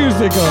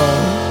musical,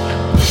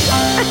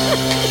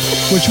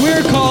 which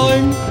we're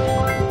calling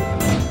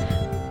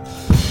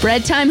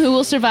Bread time, who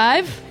will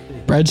survive?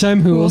 Bread Time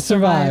Who Will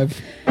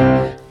Survive.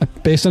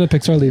 Based on a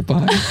Pixar leave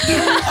behind.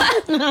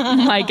 Oh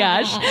my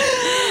gosh.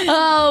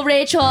 Oh,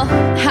 Rachel,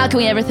 how can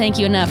we ever thank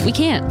you enough? We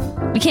can't.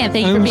 We can't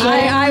thank you for being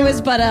here. I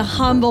was but a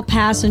humble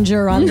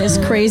passenger on this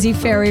crazy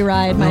ferry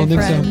ride, my I don't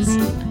think so. friends.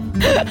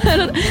 I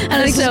don't think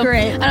This is so.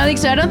 great. I don't think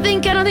so. I don't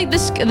think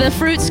the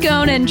fruit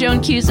scone and Joan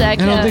Cusack.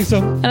 I don't think so.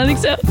 I don't think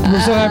so.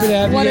 We're so happy to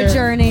have you What here. a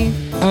journey.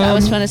 That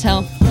was fun as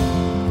hell.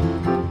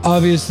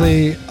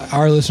 Obviously,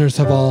 our listeners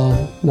have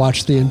all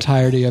watched the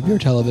entirety of your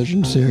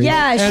television series.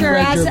 Yeah, and sure,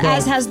 read your as book.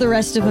 has the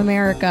rest of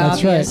America, That's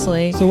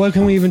obviously. right. So what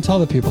can we even tell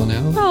the people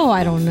now? Oh,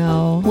 I don't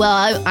know.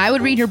 Well, I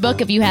would read your book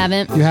if you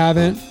haven't. You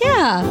haven't?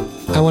 Yeah,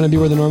 I Want to Be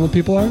Where the Normal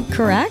People Are?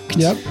 correct.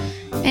 Yep.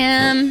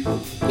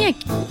 Yeah,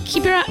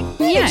 keep your eye.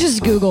 You Yeah. can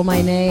just Google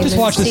my name Just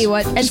and watch this- see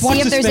what just and watch see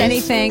if this there's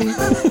space. anything.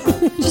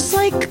 Just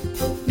like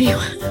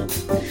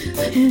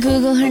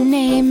Google her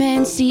name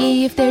and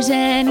see if there's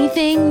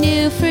anything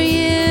new for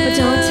you. but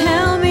don't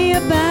tell me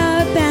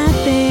about bad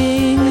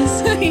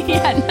things.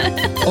 Yeah.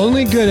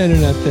 Only good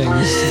internet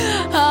things.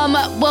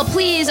 Well,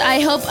 please. I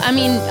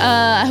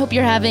hope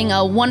you're having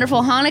a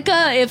wonderful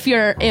Hanukkah.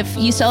 If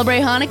you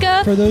celebrate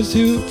Hanukkah. For those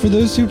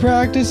who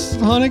practice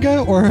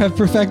Hanukkah or have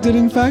perfected,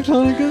 in fact,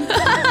 Hanukkah.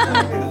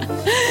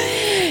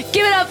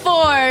 Give it up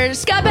for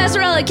Scott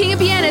Passarella, King of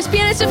Pianists,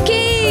 Pianist of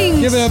Kings.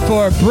 Give it up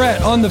for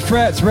Brett on the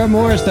frets. Brett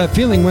Morris, that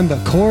feeling when the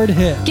chord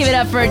hits. Give it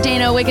up for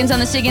Dana Wickens on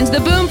the Siggins,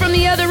 the boom from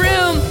the other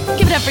room.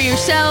 Give it up for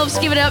yourselves.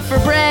 Give it up for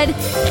Bread.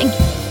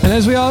 And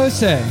as we always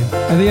say,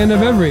 at the end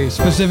of every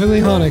specifically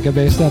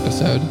Hanukkah-based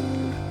episode,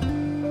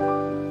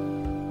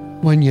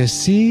 when you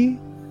see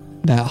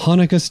that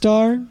Hanukkah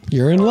star,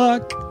 you're in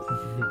luck.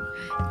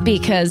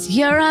 Because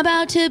you're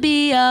about to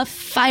be a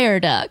fire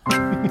duck.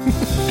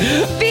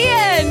 The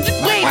end.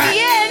 Wait.